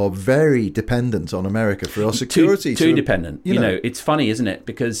are very dependent on America for our security. Too dependent. It's funny, isn't it?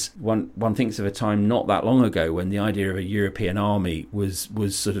 Because one thinks of a time not that long ago when the idea of a European army was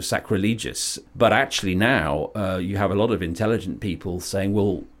sort of sacrilegious. But actually now you have a lot of intelligent people saying,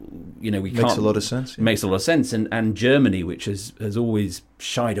 well, we can't. Makes a lot of sense. It makes a lot of sense. And Germany, which has always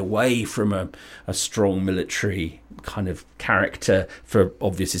shied away from a strong military kind of character for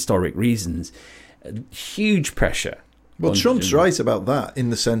obvious historic reasons, huge pressure. Well, Trump's right about that,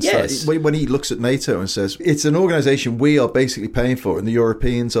 in the sense that when he looks at NATO and says it's an organisation we are basically paying for, and the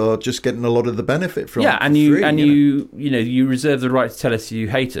Europeans are just getting a lot of the benefit from. Yeah, and you reserve the right to tell us you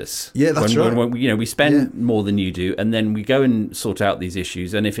hate us. Yeah, that's right. When we spend more than you do, and then we go and sort out these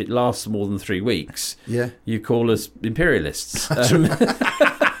issues, and if it lasts more than 3 weeks, you call us imperialists.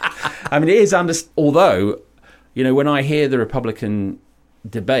 I mean, it is although, when I hear the Republican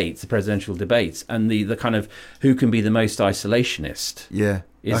debates, the presidential debates, and the kind of who can be the most isolationist,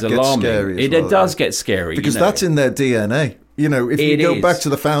 is alarming. It does get scary, because that's in their DNA. If you go back to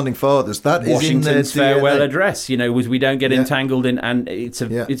the founding fathers, that Washington's is in their farewell DNA. address. We don't get entangled in, and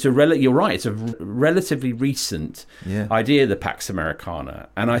you're right. It's a relatively recent idea, the Pax Americana,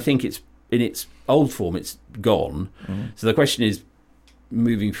 and I think it's in its old form. It's gone. So the question is,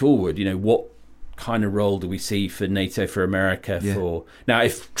 moving forward, what kind of role do we see for NATO, for America? Now,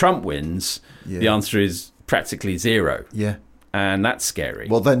 if Trump wins, the answer is practically zero. And that's scary.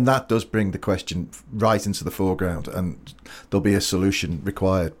 Well, then that does bring the question right into the foreground, and there'll be a solution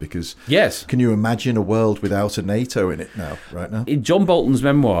required, because can you imagine a world without a NATO in it right now? John Bolton's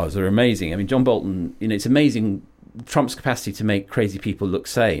memoirs are amazing. I mean, John Bolton, it's amazing Trump's capacity to make crazy people look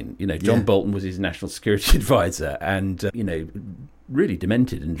sane. John Bolton was his national security advisor, and really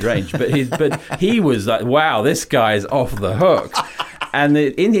demented and deranged, but he was like, wow, this guy's off the hook. And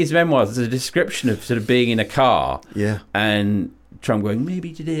in his memoirs, there's a description of sort of being in a car, and Trump going,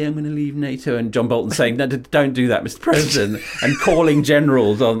 maybe today I'm going to leave NATO, and John Bolton saying, no, don't do that, Mr. President, and calling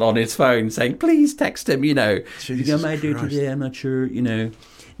generals on his phone saying, please text him, I might do it today, I'm not sure,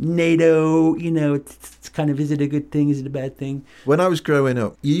 NATO, it's kind of, is it a good thing, is it a bad thing? When I was growing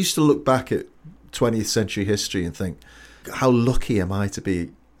up, you used to look back at 20th century history and think, how lucky am I to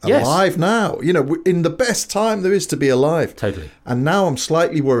be alive now? In the best time there is to be alive. Totally. And now I'm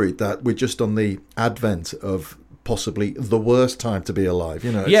slightly worried that we're just on the advent of possibly the worst time to be alive.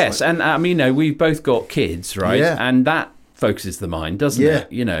 Yes, and I mean, we've both got kids, right? Yeah. And that focuses the mind, doesn't it?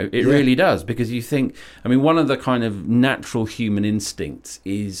 It really does, because you think, I mean, one of the kind of natural human instincts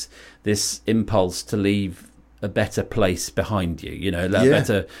is this impulse to leave a better place behind you, a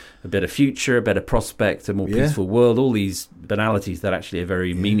better future, a better prospect, a more peaceful world, all these banalities that actually are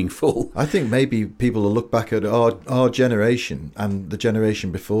very meaningful. I think maybe people will look back at our generation and the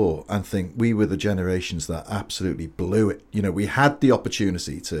generation before and think we were the generations that absolutely blew it. We had the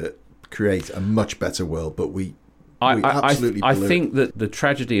opportunity to create a much better world, but we absolutely blew it. I think that the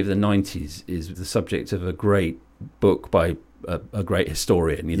tragedy of the 90s is the subject of a great book by a great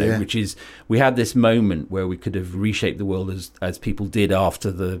historian, which is, we had this moment where we could have reshaped the world as people did after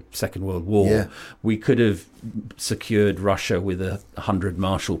the Second World War. We could have secured Russia with 100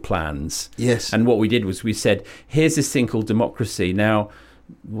 Marshall Plans. And what we did was we said, here's this thing called democracy. Now,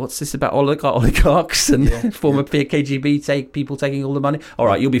 what's this about oligarchs and former KGB people taking all the money? All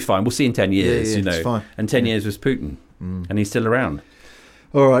right, you'll be fine. We'll see in 10 years, It's fine. And 10 years was Putin, and he's still around.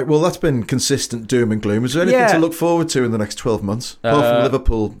 All right, well, that's been consistent doom and gloom. Is there anything to look forward to in the next 12 months? Apart from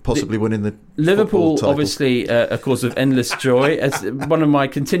Liverpool possibly winning the Liverpool, title. Obviously, a cause of endless joy. As one of my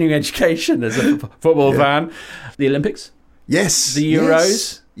continuing education as a football fan. The Olympics? Yes. The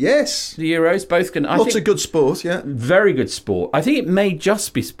Euros? Yes. The Euros, both can... Lots of good sport, Very good sport. I think it may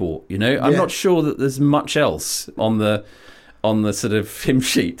just be sport, I'm not sure that there's much else on the sort of hymn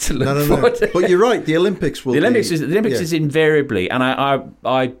sheet to look forward to. But you're right, the Olympics will The Olympics is invariably, and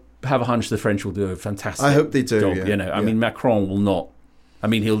I have a hunch the French will do a fantastic I hope they do, job, yeah. you know. I mean, Macron will not. I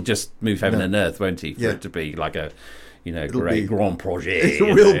mean, he'll just move heaven and earth, won't he, for Yeah. it to be like a, you know, It'll great be- grand projet. It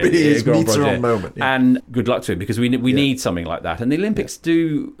will be his grand Mitterrand projet. moment, yeah. And good luck to him, because we need something like that. And the Olympics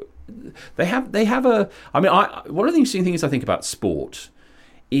do. They have a. I mean, one of the interesting things I think about sport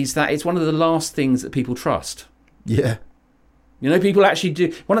is that it's one of the last things that people trust. Yeah. You know, people actually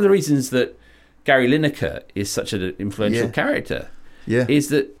do. One of the reasons that Gary Lineker is such an influential character is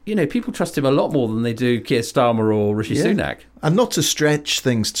that, you know, people trust him a lot more than they do Keir Starmer or Rishi Sunak. And not to stretch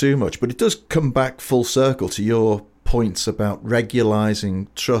things too much, but it does come back full circle to your points about regularising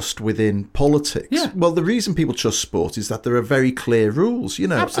trust within politics. Yeah. Well, the reason people trust sport is that there are very clear rules, you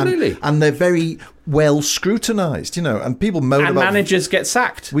know. Absolutely. And they're very well scrutinised, you know, and people moan And about... managers get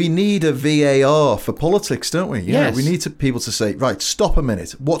sacked. We need a VAR for politics, don't we? You know, Yes. we need people to say, right, stop a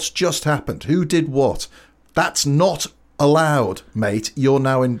minute. What's just happened? Who did what? That's not allowed, mate. You're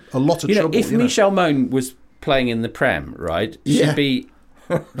now in a lot of trouble. If Michel Mone was playing in the Prem, right, she'd be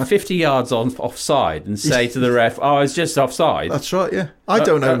 50 yards offside and say to the ref, "Oh, it's just offside." That's right. Yeah, I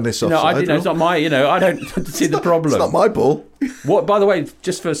don't own this offside. No, it's not my. You know, I don't see the problem. It's not my ball. What? By the way,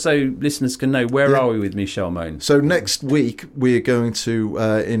 just so listeners can know, where are we with Michel Mone? So next week we're going to,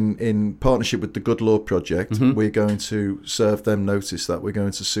 in partnership with the Good Law Project, we're going to serve them notice that we're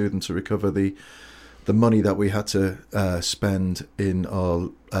going to sue them to recover the money that we had to spend in our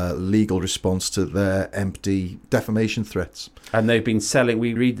legal response to their empty defamation threats. And they've been selling.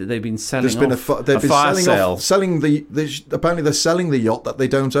 We read that they've been selling. There's been a fire sale. Apparently they're selling the yacht that they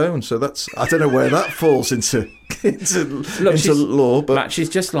don't own. So that's, I don't know where that falls into law. But Matt, she's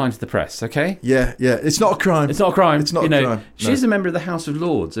just lying to the press. Okay. Yeah. It's not a crime. It's not a crime. It's not a crime. No. She's a member of the House of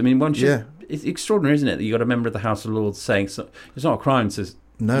Lords. I mean, it's extraordinary, isn't it, that you got a member of the House of Lords saying it's not a crime to.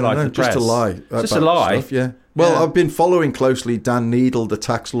 No, just a lie. Just a lie. Stuff, yeah. Well, I've been following closely Dan Needle, the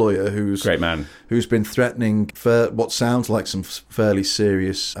tax lawyer, who's great man, who's been threatening for what sounds like some fairly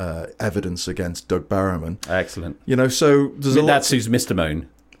serious evidence against Doug Barrowman. Excellent. You know, so there's a lot. That's who's Mr. Mone.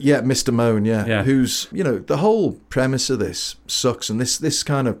 Yeah, Mr. Mone, yeah. Who's, you know, the whole premise of this sucks. And this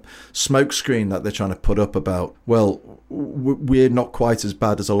kind of smokescreen that they're trying to put up about, well, we're not quite as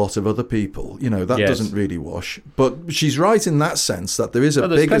bad as a lot of other people. You know, that doesn't really wash. But she's right in that sense that there is a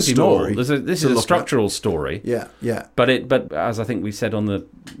bigger story. This is a structural story. Yeah. But as I think we said on the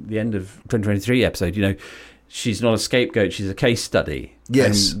end of 2023 episode, you know, she's not a scapegoat, she's a case study.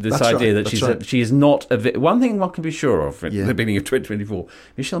 Yes, and this idea right, that she is not one thing one can be sure of at the beginning of 2024,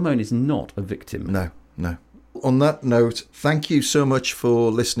 Michel Mone is not a victim. No. On that note, thank you so much for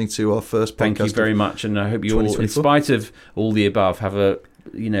listening to our first podcast. Thank you very much, and I hope you all, in spite of all the above, have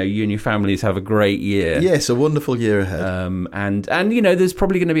you and your families have a great year. Yes, a wonderful year ahead. And you know, there's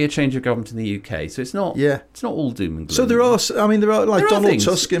probably going to be a change of government in the UK, so it's not all doom and gloom. So there are like Donald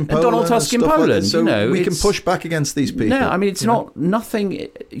Tusk in Poland. Donald Tusk in Poland, like so you know, we can push back against these people. No, I mean it's nothing.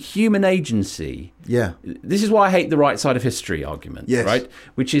 Human agency. Yeah. This is why I hate the right side of history argument. Yes. Right,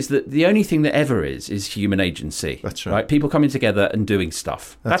 which is that the only thing that ever is human agency. That's right. People coming together and doing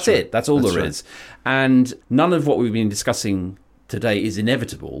stuff. That's it. Right. That's all That's there right. is. And none of what we've been discussing today is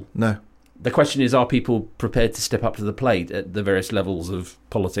inevitable. No. The question is, are people prepared to step up to the plate at the various levels of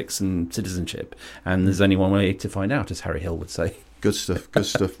politics and citizenship? And there's only one way to find out, as Harry Hill would say. Good stuff.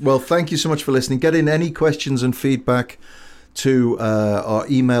 Well, thank you so much for listening. Get in any questions and feedback to our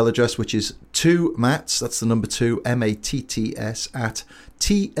email address, which is 2matts, that's the number 2, MATTS, at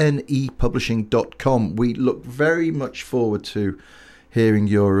tnepublishing.com. We look very much forward to hearing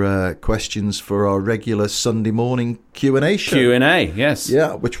your questions for our regular Sunday morning Q&A show. Q&A, yes.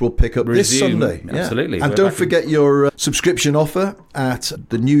 Yeah, which we'll pick up this Sunday. Absolutely. Yeah. And don't forget your subscription offer at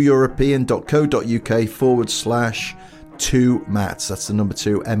theneweuropean.co.uk/2matts. That's the number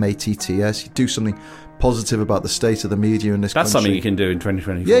 2, MATTS. You do something positive about the state of the media in this country. That's something you can do in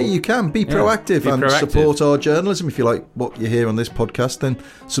 2024. Yeah, you can. Be proactive and support our journalism. If you like what you hear on this podcast, then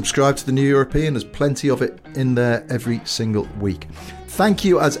subscribe to The New European. There's plenty of it in there every single week. Thank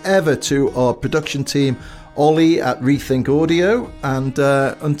you, as ever, to our production team, Ollie at Rethink Audio. And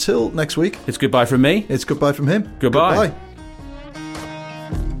until next week... It's goodbye from me. It's goodbye from him. Goodbye.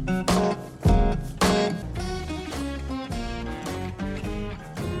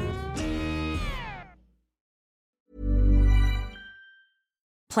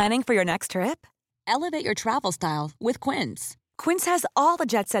 Planning for your next trip? Elevate your travel style with Quince. Quince has all the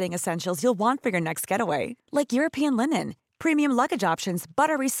jet-setting essentials you'll want for your next getaway, like European linen, premium luggage options,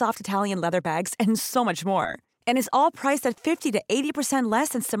 buttery soft Italian leather bags, and so much more. And is all priced at 50 to 80% less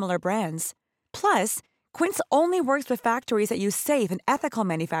than similar brands. Plus, Quince only works with factories that use safe and ethical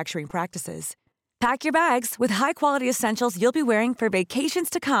manufacturing practices. Pack your bags with high-quality essentials you'll be wearing for vacations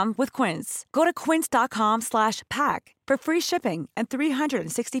to come with Quince. Go to quince.com/pack for free shipping and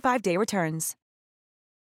 365-day returns.